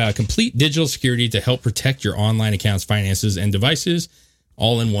provides complete digital security to help protect your online accounts, finances, and devices,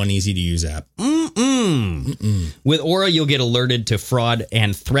 all in one easy-to-use app. With Aura, you'll get alerted to fraud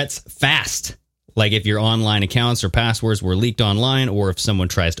and threats fast. Like if your online accounts or passwords were leaked online, or if someone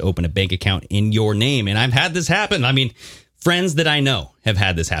tries to open a bank account in your name. And I've had this happen. I mean, friends that I know have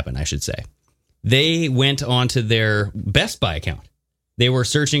had this happen, I should say. They went onto their Best Buy account. They were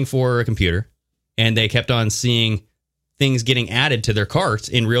searching for a computer, and they kept on seeing things getting added to their carts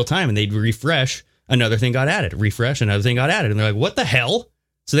in real time. And they'd refresh, another thing got added. Refresh, another thing got added. And they're like, what the hell?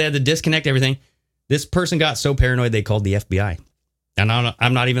 So they had to disconnect everything. This person got so paranoid, they called the FBI. And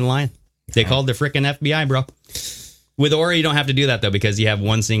I'm not even lying. They called the freaking FBI, bro. With Aura, you don't have to do that, though, because you have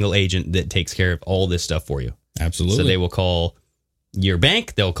one single agent that takes care of all this stuff for you. Absolutely. So they will call your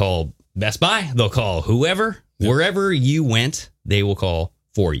bank. They'll call Best Buy. They'll call whoever. Yep. Wherever you went, they will call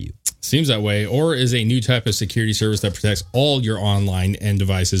for you. Seems that way. Aura is a new type of security service that protects all your online and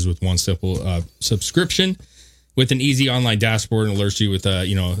devices with one simple subscription. With an easy online dashboard and alerts you with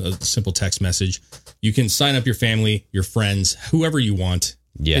a simple text message. You can sign up your family, your friends, whoever you want.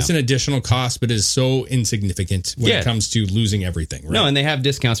 Yeah. It's an additional cost, but it is so insignificant when it comes to losing everything. Right? No, and they have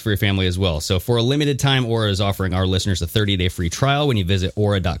discounts for your family as well. So for a limited time, Aura is offering our listeners a 30-day free trial when you visit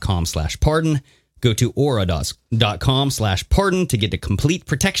aura.com/pardon. Go to aura.com/pardon to get the complete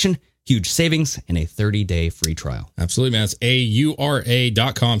protection, huge savings, and a 30-day free trial. Absolutely, man. It's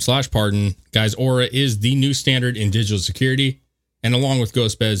aura.com/pardon. Guys, Aura is the new standard in digital security, and along with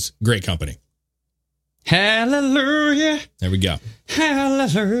Ghost Beds, great company. Hallelujah. There we go.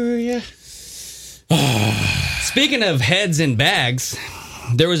 Hallelujah. Speaking of heads in bags,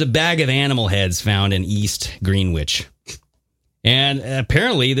 there was a bag of animal heads found in East Greenwich. And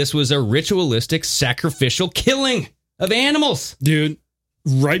apparently this was a ritualistic sacrificial killing of animals. Dude,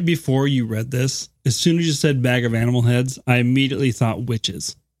 right before you read this, as soon as you said bag of animal heads, I immediately thought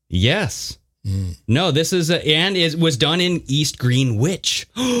witches. Yes. No, this is and it was done in East Greenwich.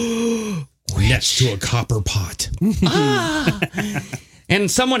 Next to a copper pot. And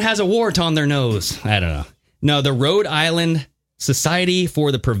someone has a wart on their nose. I don't know. No, the Rhode Island Society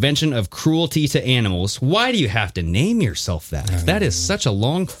for the Prevention of Cruelty to Animals. Why do you have to name yourself that? That is such a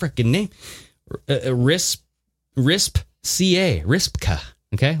long freaking name. RISPCA.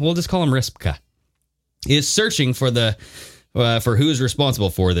 Okay, we'll just call him RISPCA. Is searching for for who's responsible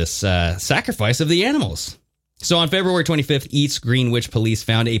for this sacrifice of the animals. So on February 25th, East Greenwich police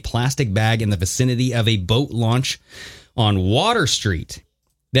found a plastic bag in the vicinity of a boat launch on Water Street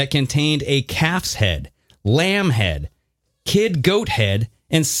that contained a calf's head, lamb head, kid goat head,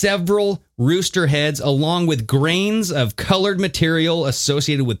 and several rooster heads, along with grains of colored material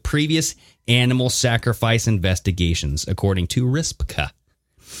associated with previous animal sacrifice investigations, according to RISPCA.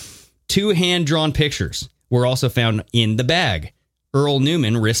 2 hand-drawn pictures were also found in the bag. Earl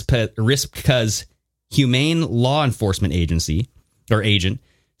Newman, RISPCA's Humane Law Enforcement agent,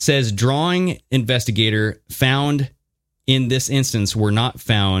 says drawing investigator found in this instance were not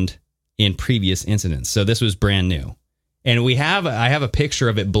found in previous incidents. So this was brand new. And I have a picture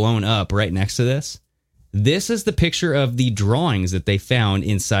of it blown up right next to this. This is the picture of the drawings that they found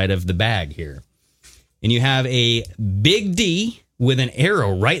inside of the bag here. And you have a big D with an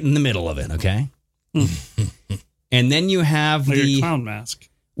arrow right in the middle of it, okay? And then you have like a clown mask.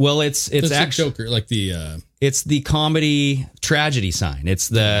 Well, it's actually Joker, like the it's the comedy tragedy sign. It's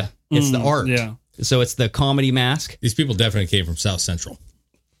the art. Yeah. So it's the comedy mask. These people definitely came from South Central.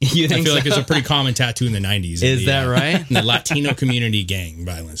 You think I feel so? like it's a pretty common tattoo in the 90s. Is that right? In the Latino community gang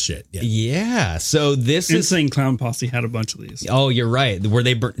violence shit. Yeah. Yeah. So this Insane Clown Posse had a bunch of these. Oh, you're right. Were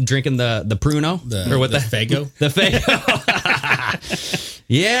they drinking the Pruno? Or what? The Fago? The Fago.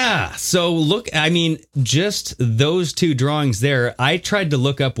 Yeah. So look, I mean, just those 2 drawings there. I tried to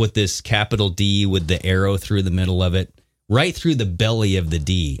look up what this capital D with the arrow through the middle of it, right through the belly of the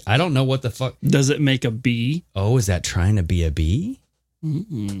D. I don't know what the fuck. Does it make a B? Oh, is that trying to be a B?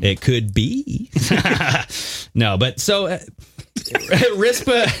 Mm-mm. It could be. No, but so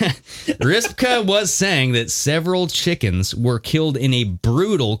RISPCA was saying that several chickens were killed in a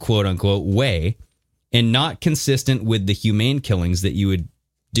brutal, quote unquote, way and not consistent with the humane killings that you would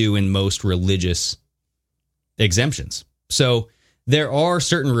do in most religious exemptions. So there are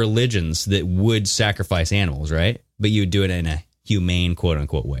certain religions that would sacrifice animals, right? But you would do it in a humane, quote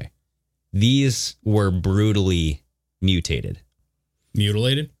unquote, way. These were brutally mutilated.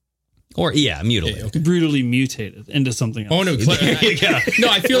 Mutilated? Or, yeah, mutilated. Yeah, okay. Brutally mutated into something else. Oh, no. No,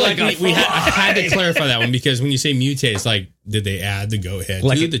 I feel like I had to clarify that one because when you say mutate, it's like, did they add the goat head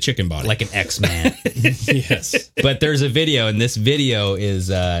to the chicken body? Like an X-Man. Yes. But there's a video, and this video is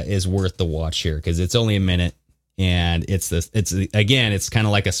worth the watch here because it's only a minute, and it's kind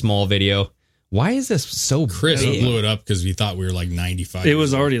of like a small video. Why is this so Chris big? blew it up because we thought we were like 95. It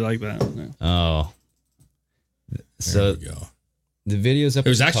was already like that. Yeah. Oh. So there we go. The video's up. It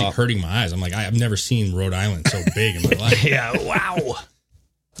was at the actually top. hurting my eyes. I'm like, I've never seen Rhode Island so big in my life. Yeah, wow.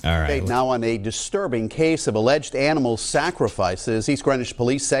 All right. Now on a disturbing case of alleged animal sacrifices. East Greenwich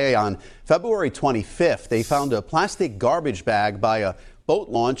police say on February 25th, they found a plastic garbage bag by a boat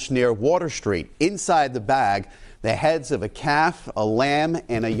launch near Water Street. Inside the bag, the heads of a calf, a lamb,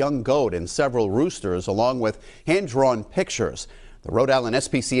 and a young goat, and several roosters, along with hand-drawn pictures. The Rhode Island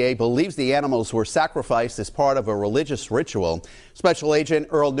SPCA believes the animals were sacrificed as part of a religious ritual. Special Agent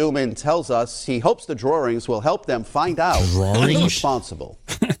Earl Newman tells us he hopes the drawings will help them find out who's responsible.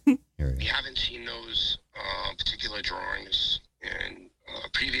 We haven't seen those particular drawings in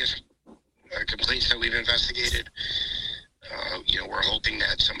previous complaints that we've investigated. We're hoping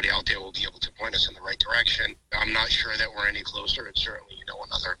that somebody out there will be able to point us in the right direction. I'm not sure that we're any closer. It's certainly,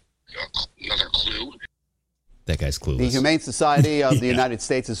 another clue. That guy's clueless. The Humane Society of the United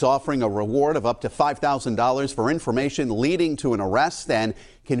States is offering a reward of up to $5,000 for information leading to an arrest and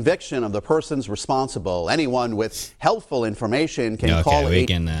conviction of the persons responsible. Anyone with helpful information can call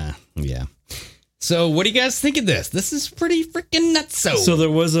yeah. So what do you guys think of this? This is pretty freaking nutso. So there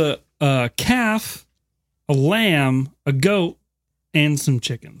was a calf, a lamb, a goat, and some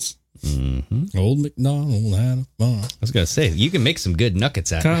chickens. Mm-hmm. Old MacDonald had a farm. I was going to say, you can make some good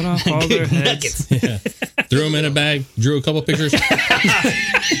nuggets out of it. Cut off all their heads. Yeah. Threw them in a bag, drew a couple pictures.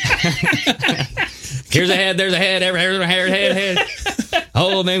 Here's a head, there's a head, head.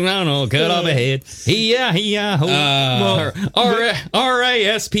 Oh, McDonald, cut off a head.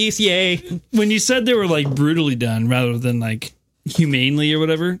 R-A-S-P-C-A. When you said they were like brutally done rather than like humanely or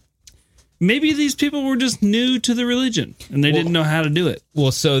whatever, maybe these people were just new to the religion and they didn't know how to do it.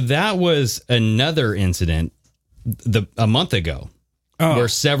 Well, so that was another incident a month ago where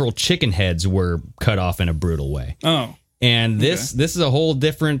several chicken heads were cut off in a brutal way. Oh. And this is a whole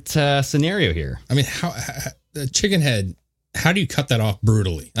different scenario here. I mean, how the chicken head, how do you cut that off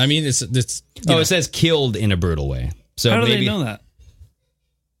brutally? I mean, it's it says killed in a brutal way. So how do maybe, they know that?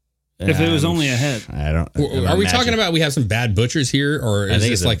 If it was only a head. I don't. Are we talking about we have some bad butchers here, or is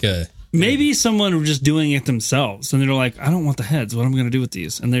this like a... Maybe someone were just doing it themselves, and they're like, I don't want the heads. What am I going to do with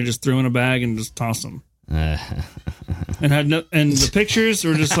these? And they just threw in a bag and just tossed them. And the pictures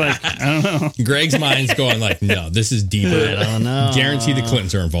were just like, I don't know. Greg's mind's going like, no, this is deeper. I don't know. Guarantee the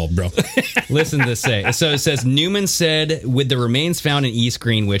Clintons are involved, bro. Listen to this say. So it says, Newman said, with the remains found in East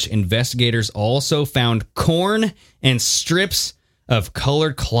Greenwich, investigators also found corn and strips of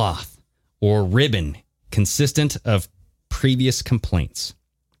colored cloth or ribbon consistent of previous complaints.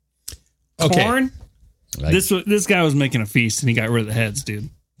 Okay. Corn? This guy was making a feast and he got rid of the heads, dude.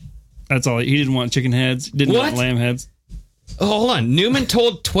 That's all. He didn't want chicken heads. Didn't want lamb heads. Oh, hold on. Newman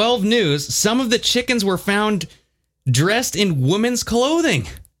told 12 News some of the chickens were found dressed in women's clothing.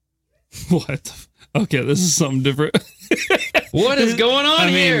 What? Okay, this is something different. What is going on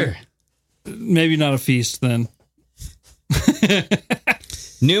here? Maybe not a feast then.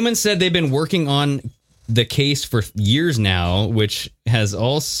 Newman said they've been working on the case for years now, which has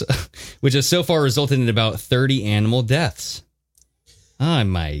so far resulted in about 30 animal deaths. Oh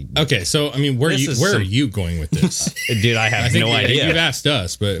my! Okay, so I mean, where are you going with this, dude? I have no idea. You've asked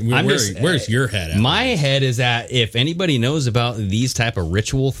us, but where's your head at? My head is at if anybody knows about these type of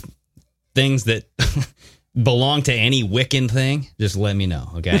ritual things that belong to any Wiccan thing, just let me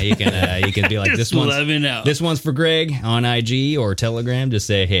know. Okay, you can be like this one. This one's for Greg on IG or Telegram. Just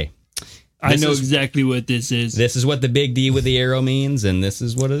say, hey, I know exactly what this is. This is what the big D with the arrow means, and this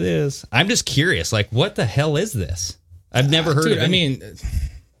is what it is. I'm just curious, like, what the hell is this? I've never heard of it. I mean,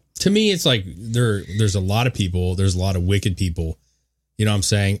 to me, it's like there's a lot of people. There's a lot of wicked people. You know what I'm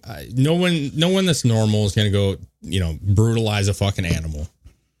saying? No one that's normal is going to go, brutalize a fucking animal.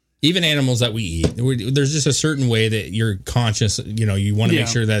 Even animals that we eat. There's just a certain way that you're conscious, you want to make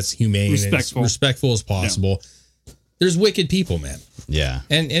sure that's humane and as respectful as possible. Yeah. There's wicked people, man. Yeah.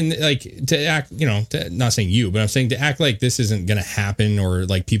 And like to act, not saying you, but I'm saying to act like this isn't going to happen or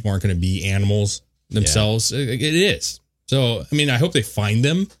like people aren't going to be animals themselves. Yeah. It is. So, I mean, I hope they find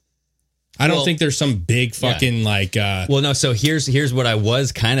them. I don't think there's some big fucking no, so here's what I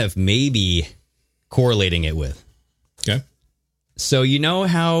was kind of maybe correlating it with. Okay. So you know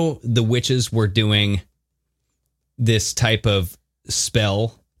how the witches were doing this type of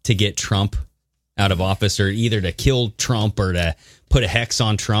spell to get Trump out of office, or either to kill Trump or to put a hex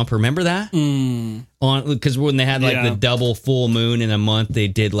on Trump. Remember that? Because when they had the double full moon in a month, they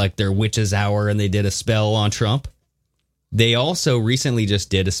did like their witches hour and they did a spell on Trump. They also recently just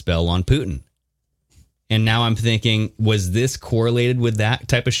did a spell on Putin. And now I'm thinking, was this correlated with that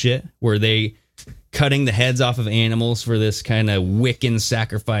type of shit? Were they cutting the heads off of animals for this kind of Wiccan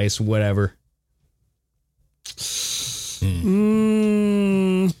sacrifice, whatever? I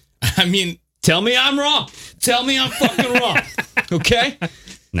mean, tell me I'm wrong. Tell me I'm fucking wrong. Okay?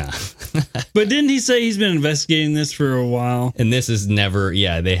 Nah. But didn't he say he's been investigating this for a while? And this is never,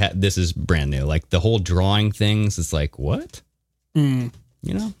 this is brand new. Like the whole drawing things, it's like, what? Maybe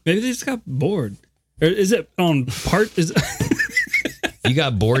they just got bored. Or is it on part? You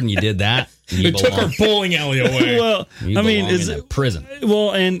got bored and you did that? It took our bowling alley away. Well, I mean, is it prison?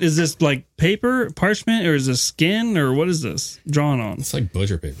 Well, and is this like paper, parchment, or is this skin, or what is this drawn on? It's like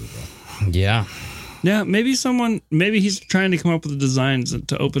butcher paper, bro. Yeah. Yeah, maybe he's trying to come up with the designs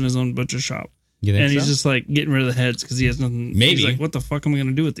to open his own butcher shop. You think he's just like getting rid of the heads because he has nothing. Maybe. He's like, what the fuck am I going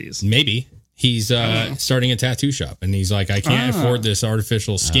to do with these? Maybe. He's starting a tattoo shop and he's like, I can't afford this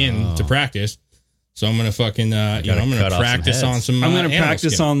artificial skin to practice. So I'm going to fucking, I'm going to practice on some I'm going to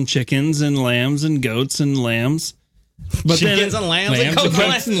practice on chickens and lambs and goats and lambs. But chickens and lambs and goats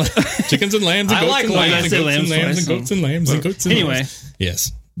and lambs. Chickens and lambs and goats and lambs and goats and lambs and goats and lambs. Anyway.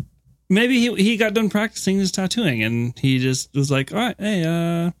 Yes. Maybe he got done practicing his tattooing and he just was like, all right, hey,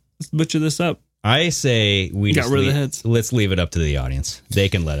 let's butcher this up. I say we got rid of the heads. Let's leave it up to the audience. They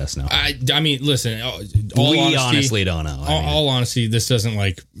can let us know. I mean, listen. We honestly don't know. All honesty, this doesn't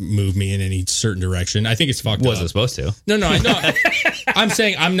like move me in any certain direction. I think it's fucked up. Wasn't supposed to. No. I know. I'm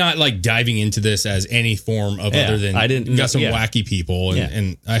saying I'm not like diving into this as any form of other than I didn't. You got some wacky people,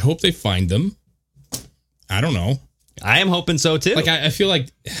 and I hope they find them. I don't know. I am hoping so too. Like I feel like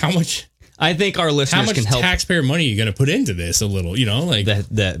how much. I think our listeners can help. How much taxpayer money are you going to put into this? A little, like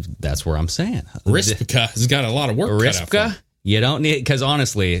that's where I'm saying. Rivka has got a lot of work. Rivka, you don't need, because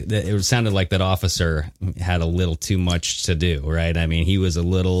honestly, it sounded like that officer had a little too much to do, right? I mean, he was a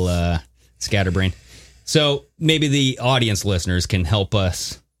little scatterbrained. So maybe the audience listeners can help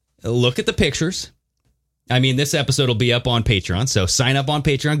us look at the pictures. I mean, this episode will be up on Patreon, so sign up on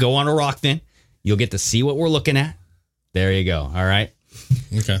Patreon. Go on to Rockfin. You'll get to see what we're looking at. There you go. All right.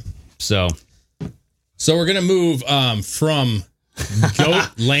 Okay. So we're gonna move from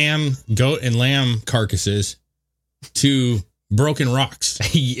goat and lamb carcasses to broken rocks.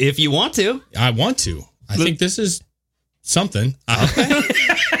 If you want to, I want to. I think this is something. Okay.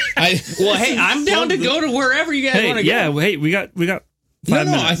 Well, hey, I'm down to go to wherever you guys want to go. Yeah, hey, we got 5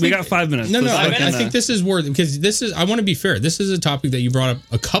 minutes. We got 5 minutes. No, I think this is worth, because this is, I want to be fair. This is a topic that you brought up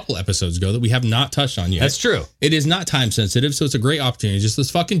a couple episodes ago that we have not touched on yet. That's true. It is not time sensitive, so it's a great opportunity. Just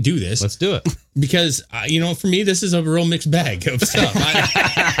let's fucking do this. Let's do it. Because, for me, this is a real mixed bag of stuff.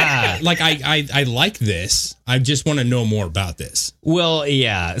 I like this. I just want to know more about this. Well,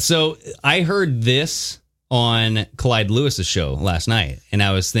 yeah. So I heard this on Clyde Lewis's show last night, and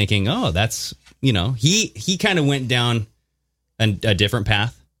I was thinking, oh, that's, he kind of went down a different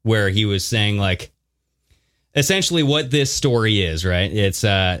path where he was saying, like, essentially what this story is, right? It's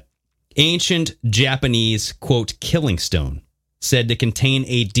ancient Japanese, quote, killing stone said to contain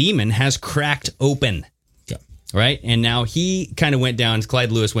a demon has cracked open. Okay. Right? And now he kind of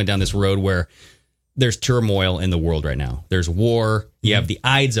Clyde Lewis went down this road where there's turmoil in the world right now. There's war. You have the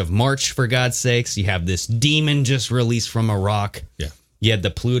Ides of March, for God's sakes. You have this demon just released from a rock. Yeah. You had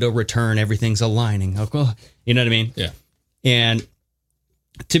the Pluto return. Everything's aligning. You know what I mean? Yeah. And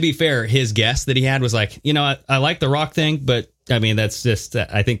to be fair, his guess that he had was like, I like the rock thing, but I mean, that's just,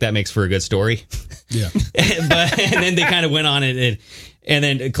 I think that makes for a good story. Yeah. And then they kind of went on it. And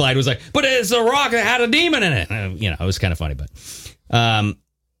then Clyde was like, but it's a rock that had a demon in it. It was kind of funny, but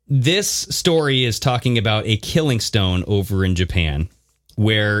this story is talking about a killing stone over in Japan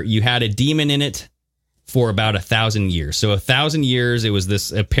where you had a demon in it for about 1,000 years. So 1,000 years, it was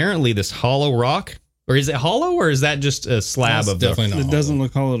this hollow rock. Or is it hollow, or is that just a slab of definitely not It hollow. doesn't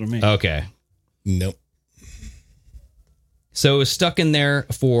look hollow to me. Okay. Nope. So it was stuck in there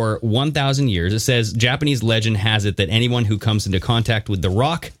for 1,000 years. It says Japanese legend has it that anyone who comes into contact with the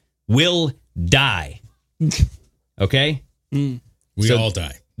rock will die. Okay? We all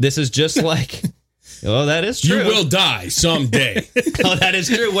die. This is just like, oh, that is true. You will die someday. Oh, that is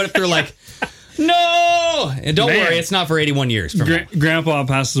true. What if they're like, no! And don't worry, it's not for 81 years from now. Grandpa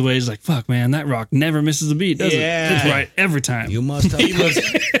passes away. He's like, fuck, man, that rock never misses a beat, does it? It's right every time. You must have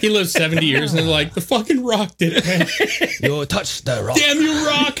he lives 70 years, and they're like, the fucking rock did it, man. You touched the rock. Damn you,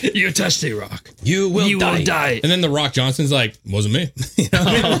 rock. You touched the rock. You will die. And then the Rock Johnson's like, wasn't me.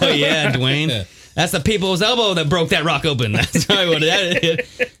 Oh, yeah, Dwayne. Yeah. That's the people's elbow that broke that rock open. That's probably what that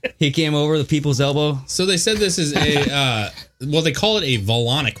is. He came over the people's elbow. So they said this is they call it a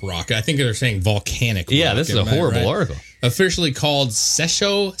volcanic rock. I think they're saying volcanic rock. Yeah, this is a horrible article. Officially called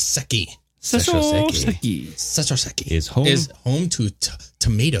Sessho Seki. Sessho Seki is home to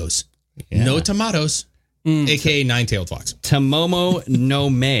tomatoes. Yeah. No tomatoes. A.K.A. nine-tailed fox. Tomomo no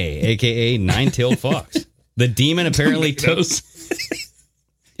May, A.K.A. nine-tailed fox. The demon apparently took...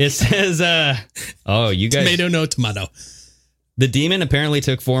 It says, you guys... Tomato, no tomato. The demon apparently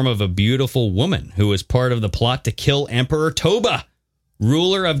took form of a beautiful woman who was part of the plot to kill Emperor Toba,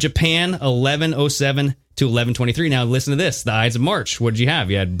 ruler of Japan, 1107 to 1123. Now, listen to this. The Ides of March. What did you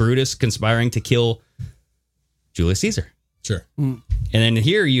have? You had Brutus conspiring to kill Julius Caesar. Sure. And then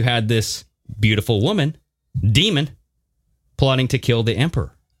here you had this beautiful woman, demon, plotting to kill the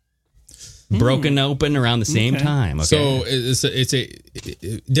emperor. Broken open around the same time. Okay. So does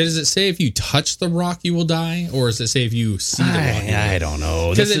it say if you touch the rock you will die, or does it say if you see the rock? I don't know.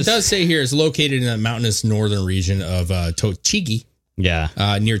 Because it does say here it's located in the mountainous northern region of Tochigi. Yeah,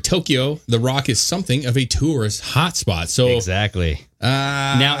 near Tokyo. The rock is something of a tourist hotspot. So exactly.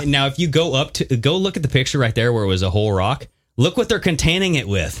 Now, if you go look at the picture right there where it was a whole rock. Look what they're containing it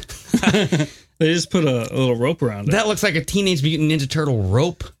with. They just put a little rope around it. That looks like a Teenage Mutant Ninja Turtle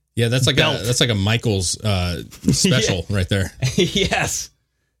rope. Yeah, that's like a Michael's special right there. Yes.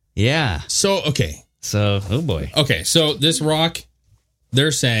 Yeah. So oh boy. Okay, so this rock,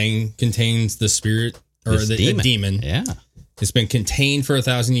 they're saying, contains the spirit or the demon. Yeah. It's been contained for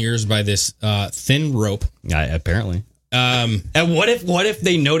 1,000 years by this thin rope. Apparently. And what if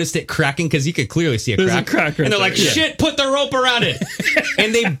they noticed it cracking? Because you could clearly see a There's crack. a crack right and they're like, there, yeah. shit, put the rope around it.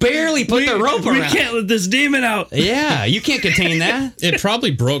 And they barely put the rope around We can't let this demon out. Yeah, you can't contain that. It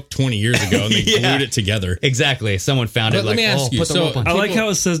probably broke 20 years ago and they glued it together. Exactly. Someone found it. Let me ask you. Put the rope on. I like how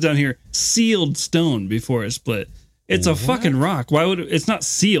it says down here, sealed stone before it split. It's a fucking rock. Why would it's not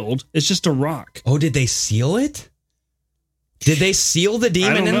sealed? It's just a rock. Oh, did they seal it? Did they seal the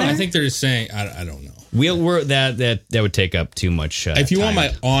demon in there? I think they're just saying, I don't know. That would take up too much if you time. want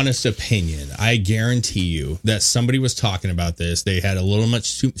my honest opinion, I guarantee you that somebody was talking about this. They had a little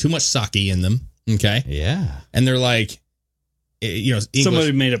too much sake in them. Okay. Yeah. And they're like, English.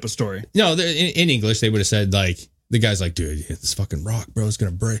 Somebody made up a story. No, in English, they would have said, like, the guy's like, dude, this fucking rock, bro, it's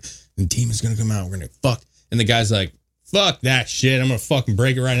going to break. And the demon's going to come out. We're going to fuck. And the guy's like, fuck that shit. I'm going to fucking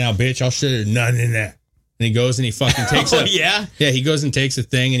break it right now, bitch. I'll shit nothing in that. And he goes and he fucking takes it. Yeah? Yeah, he goes and takes a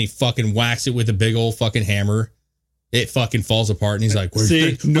thing and he fucking whacks it with a big old fucking hammer. It fucking falls apart and he's like, where's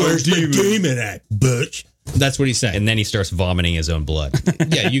the demon at, bitch? That's what he's saying. And then he starts vomiting his own blood.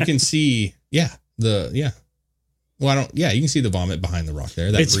 Yeah, you can see, Well, you can see the vomit behind the rock there.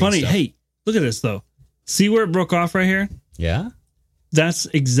 It's funny. Stuff. Hey, look at this, though. See where it broke off right here? Yeah? That's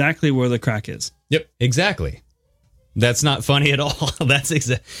exactly where the crack is. Yep. Exactly. That's not funny at all. That's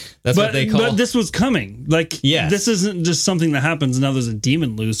what they call. But this was coming. Like, Yes. this isn't just something that happens. Now there's a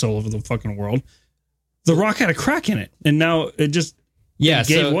demon loose all over the fucking world. The rock had a crack in it, and now it just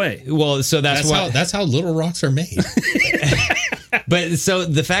gave way. Well, so that's how little rocks are made. But so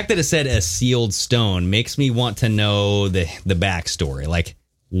the fact that it said a sealed stone makes me want to know the backstory. Like,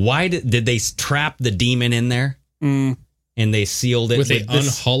 why did they trap the demon in there? And they sealed it with an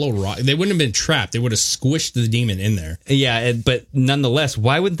unhollow rock. They wouldn't have been trapped. They would have squished the demon in there. Yeah, but nonetheless,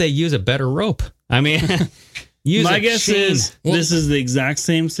 why wouldn't they use a better rope? I mean, my guess is this is the exact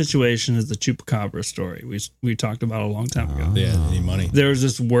same situation as the Chupacabra story we talked about a long time ago. Yeah, they need money. There was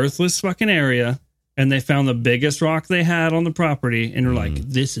this worthless fucking area, and they found the biggest rock they had on the property, and they're like,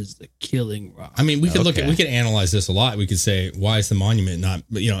 "This is the killing rock." I mean, we could we could analyze this a lot. We could say, why is the monument not?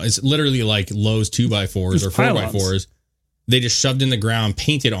 It's literally like Lowe's 2x4s or 4x4s. They just shoved in the ground,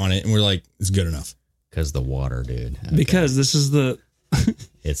 painted on it, and we're like, it's good enough. Because the water, dude. Okay. Because this is the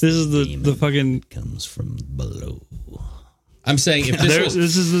the fucking comes from below. I'm saying if this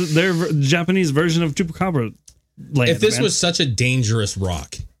is their Japanese version of Chupacabra land. If this was such a dangerous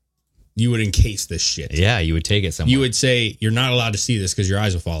rock, you would encase this shit. Yeah, you would take it somewhere. You would say you're not allowed to see this because your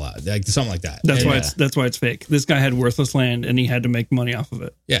eyes will fall out, like something like that. That's why it's fake. This guy had worthless land and he had to make money off of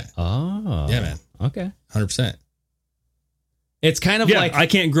it. Yeah. Oh. Yeah, man. Okay. 100%. It's kind of like I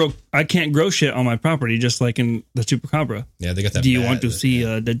can't grow shit on my property, just like in the Chupacabra. Yeah, they got that. Do you want to see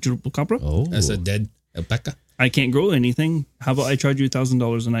a dead Chupacabra? Oh, that's a dead alpaca. I can't grow anything. How about I charge you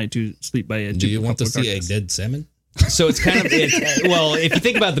 $1,000 a night to sleep by a? Do you want to see a dead salmon? So it's kind of well, if you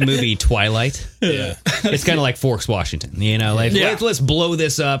think about the movie Twilight, it's kind of like Forks, Washington. Let's blow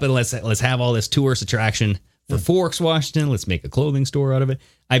this up and let's have all this tourist attraction for Forks, Washington. Let's make a clothing store out of it.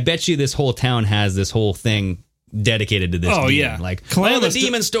 I bet you this whole town has this whole thing dedicated to this. Oh demon. yeah, like Kalama the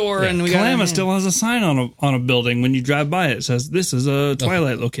demon store, and we Kalama still has a sign on a building when you drive by it. It says this is a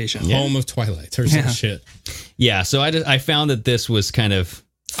Twilight location, home of Twilight. There's some shit. Yeah, so I found that this was kind of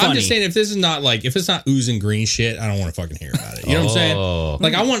funny. I'm just saying if this is not like if it's not oozing green shit, I don't want to fucking hear about it. You know what I'm saying?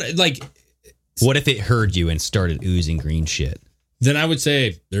 Like I want like. What if it heard you and started oozing green shit? Then I would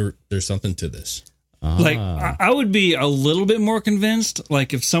say there's something to this. Like I would be a little bit more convinced,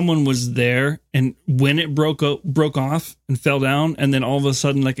 like if someone was there and when it broke off and fell down, and then all of a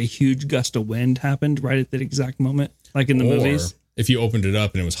sudden like a huge gust of wind happened right at that exact moment, like in the movies. If you opened it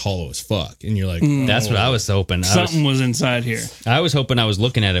up and it was hollow as fuck, and you're like, that's what I was hoping. Something was inside here. I was hoping I was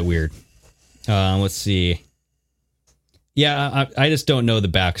looking at it weird. Let's see. Yeah, I just don't know the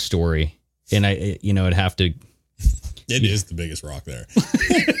backstory, and I'd have to. It is the biggest rock there.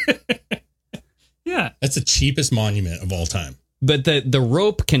 Yeah. That's the cheapest monument of all time. But the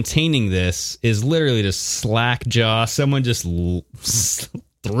rope containing this is literally just slack jaw. Someone just threw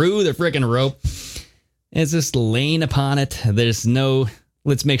the freaking rope. It's just laying upon it. There's no,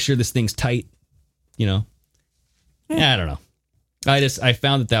 let's make sure this thing's tight. I don't know. I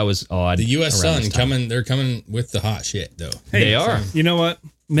found that was odd. The U.S. Sun they're coming with the hot shit, though. Hey, they are. You know what?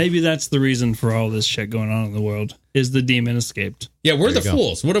 Maybe that's the reason for all this shit going on in the world, is the demon escaped. Yeah, we're the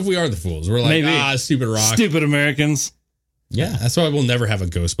fools. What if we are the fools? We're like, stupid rock. Stupid Americans. Yeah, that's why we'll never have a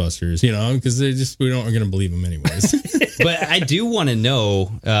Ghostbusters, because we're going to believe them anyways. But I do want to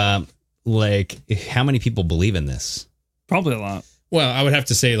know, how many people believe in this? Probably a lot. Well, I would have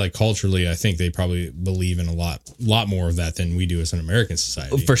to say, like, culturally, I think they probably believe in a lot more of that than we do as an American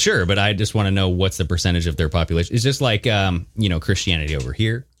society. For sure, but I just want to know what's the percentage of their population. It's just like, Christianity over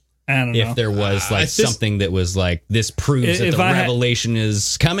here. I don't know. If there was something that was like, this proves that the revelation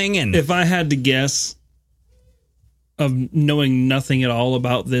is coming. And if I had to guess, of knowing nothing at all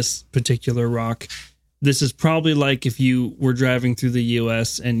about this particular rock, this is probably like if you were driving through the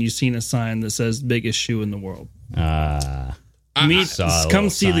U.S. and you seen a sign that says biggest shoe in the world. Come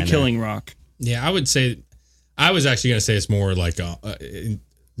see the Killing Rock. Yeah, I would say, I was actually going to say it's more like a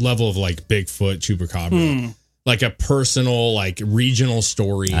level of like Bigfoot, Chupacabra, like a personal, like regional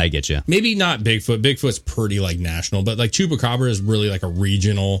story. I get you. Maybe not Bigfoot. Bigfoot's pretty like national, but like Chupacabra is really like a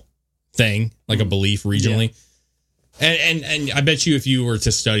regional thing, like a belief regionally. Yeah. And I bet you if you were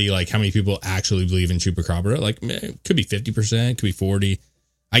to study like how many people actually believe in Chupacabra, like it could be 50%, could be 40%.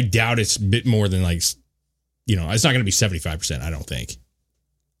 I doubt it's a bit more than like, it's not going to be 75%, I don't think.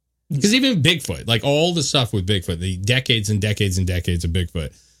 Because even Bigfoot, like all the stuff with Bigfoot, the decades and decades and decades of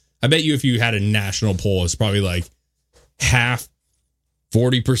Bigfoot, I bet you if you had a national poll, it's probably like half,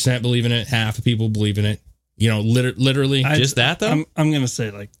 40% believe in it, half of people believe in it. Literally. Just that though? I'm going to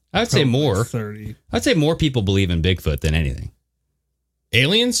say like, I would say more. 30. I'd say more people believe in Bigfoot than anything.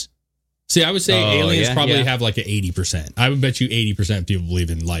 Aliens? See, I would say aliens probably have like an 80%. I would bet you 80% of people believe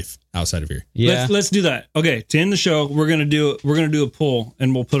in life outside of here. Yeah. Let's do that. Okay, to end the show, we're gonna do a poll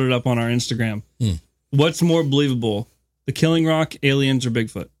and we'll put it up on our Instagram. What's more believable, the Killing Rock, aliens, or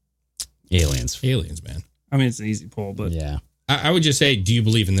Bigfoot? Aliens, man. I mean, it's an easy poll, but yeah, I would just say, do you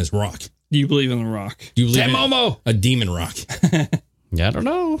believe in this rock? Do you believe in the rock? Do you believe in a demon rock? Yeah, I don't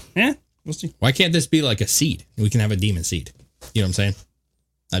know. Yeah, we'll see. Why can't this be like a seed? We can have a demon seed. You know what I'm saying?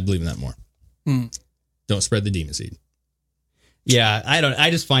 I'd believe in that more. Don't spread the demon seed. Yeah, I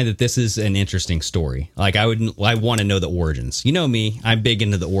just find that this is an interesting story. Like I want to know the origins. You know me, I'm big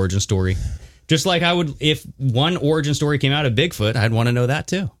into the origin story. Just like I would, if one origin story came out of Bigfoot, I'd want to know that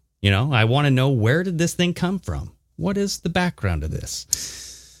too. I want to know, where did this thing come from? What is the background of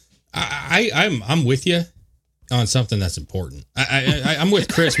this? I'm with you on something that's important. I'm with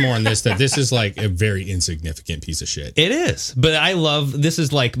Chris more on this, that this is like a very insignificant piece of shit. It is, but this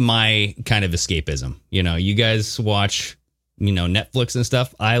is like my kind of escapism. You guys watch, Netflix and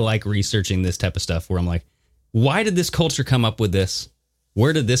stuff. I like researching this type of stuff where I'm like, why did this culture come up with this?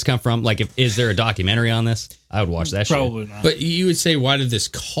 Where did this come from? Like, is there a documentary on this? I would watch that. Probably not. But you would say, why did this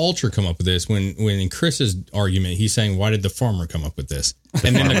culture come up with this? When in Chris's argument, he's saying, why did the farmer come up with this?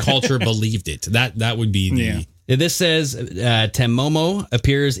 And then the culture believed it. That would be the... Yeah. This says Temomo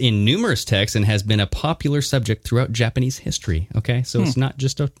appears in numerous texts and has been a popular subject throughout Japanese history. Okay, so it's not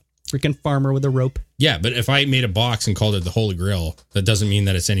just a freaking farmer with a rope. Yeah, but if I made a box and called it the Holy Grail, that doesn't mean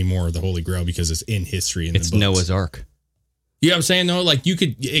that it's any more of the Holy Grail because it's in history. It's Noah's Ark. You know what I'm saying, though? Like,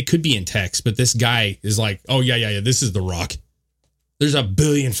 it could be in text, but this guy is like, oh, yeah, this is the rock. There's a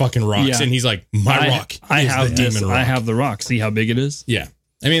billion fucking rocks, and he's like, my rock is the demon rock. I have the rock. See how big it is? Yeah.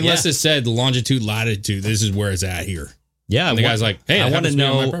 I mean, unless it said longitude, latitude, this is where it's at here. Yeah. And the guy's like, hey, I want to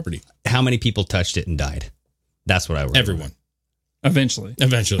know my property. How many people touched it and died. That's what I would. Everyone. Eventually.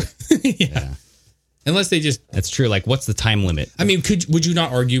 Yeah. Unless they just... That's true. Like, what's the time limit? I mean, would you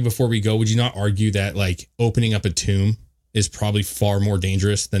not argue before we go, would you not argue that, like, opening up a tomb is probably far more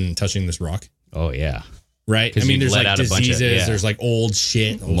dangerous than touching this rock? Oh, yeah. Right? I mean, there's like diseases, of, there's like old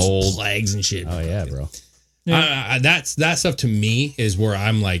shit, mold, plagues and shit. Oh, yeah, bro. Yeah. That stuff to me is where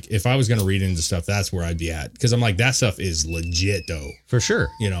I'm like, if I was going to read into stuff, that's where I'd be at. Because I'm like, that stuff is legit, though. For sure.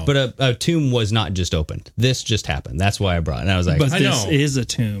 But a tomb was not just opened. This just happened. That's why I brought it. And I was like, but this is a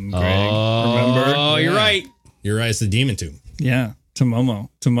tomb, Greg. Remember? Oh, you're right. You're right. It's the demon tomb. Yeah. Tomomo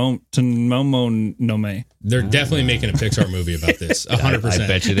Nome. They're definitely making a Pixar movie about this. 100%. I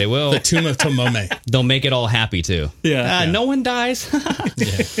bet you they will. The Tomb of Tomome. They'll make it all happy too. Yeah. No one dies.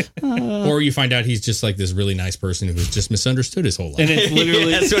 Or you find out he's just like this really nice person who's just misunderstood his whole life. And it's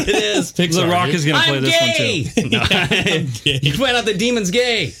literally that's what it is. Pixar, The Rock is going to play this one too. No. You find out the demon's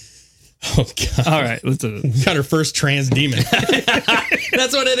gay. Oh God! All right, let's do it. Got her first trans demon.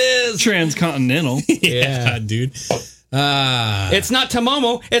 That's what it is. Transcontinental. Yeah, dude. It's not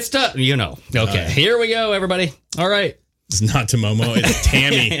Tomomo. It's Okay, here we go, everybody. All right. It's not Tomomo. It's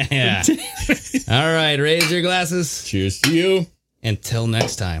Tammy. Yeah. All right. Raise your glasses. Cheers to you. Until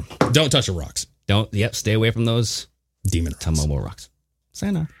next time. Don't touch the rocks. Stay away from those demon rocks. Tomomo rocks.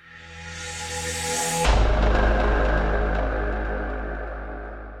 Sayonara.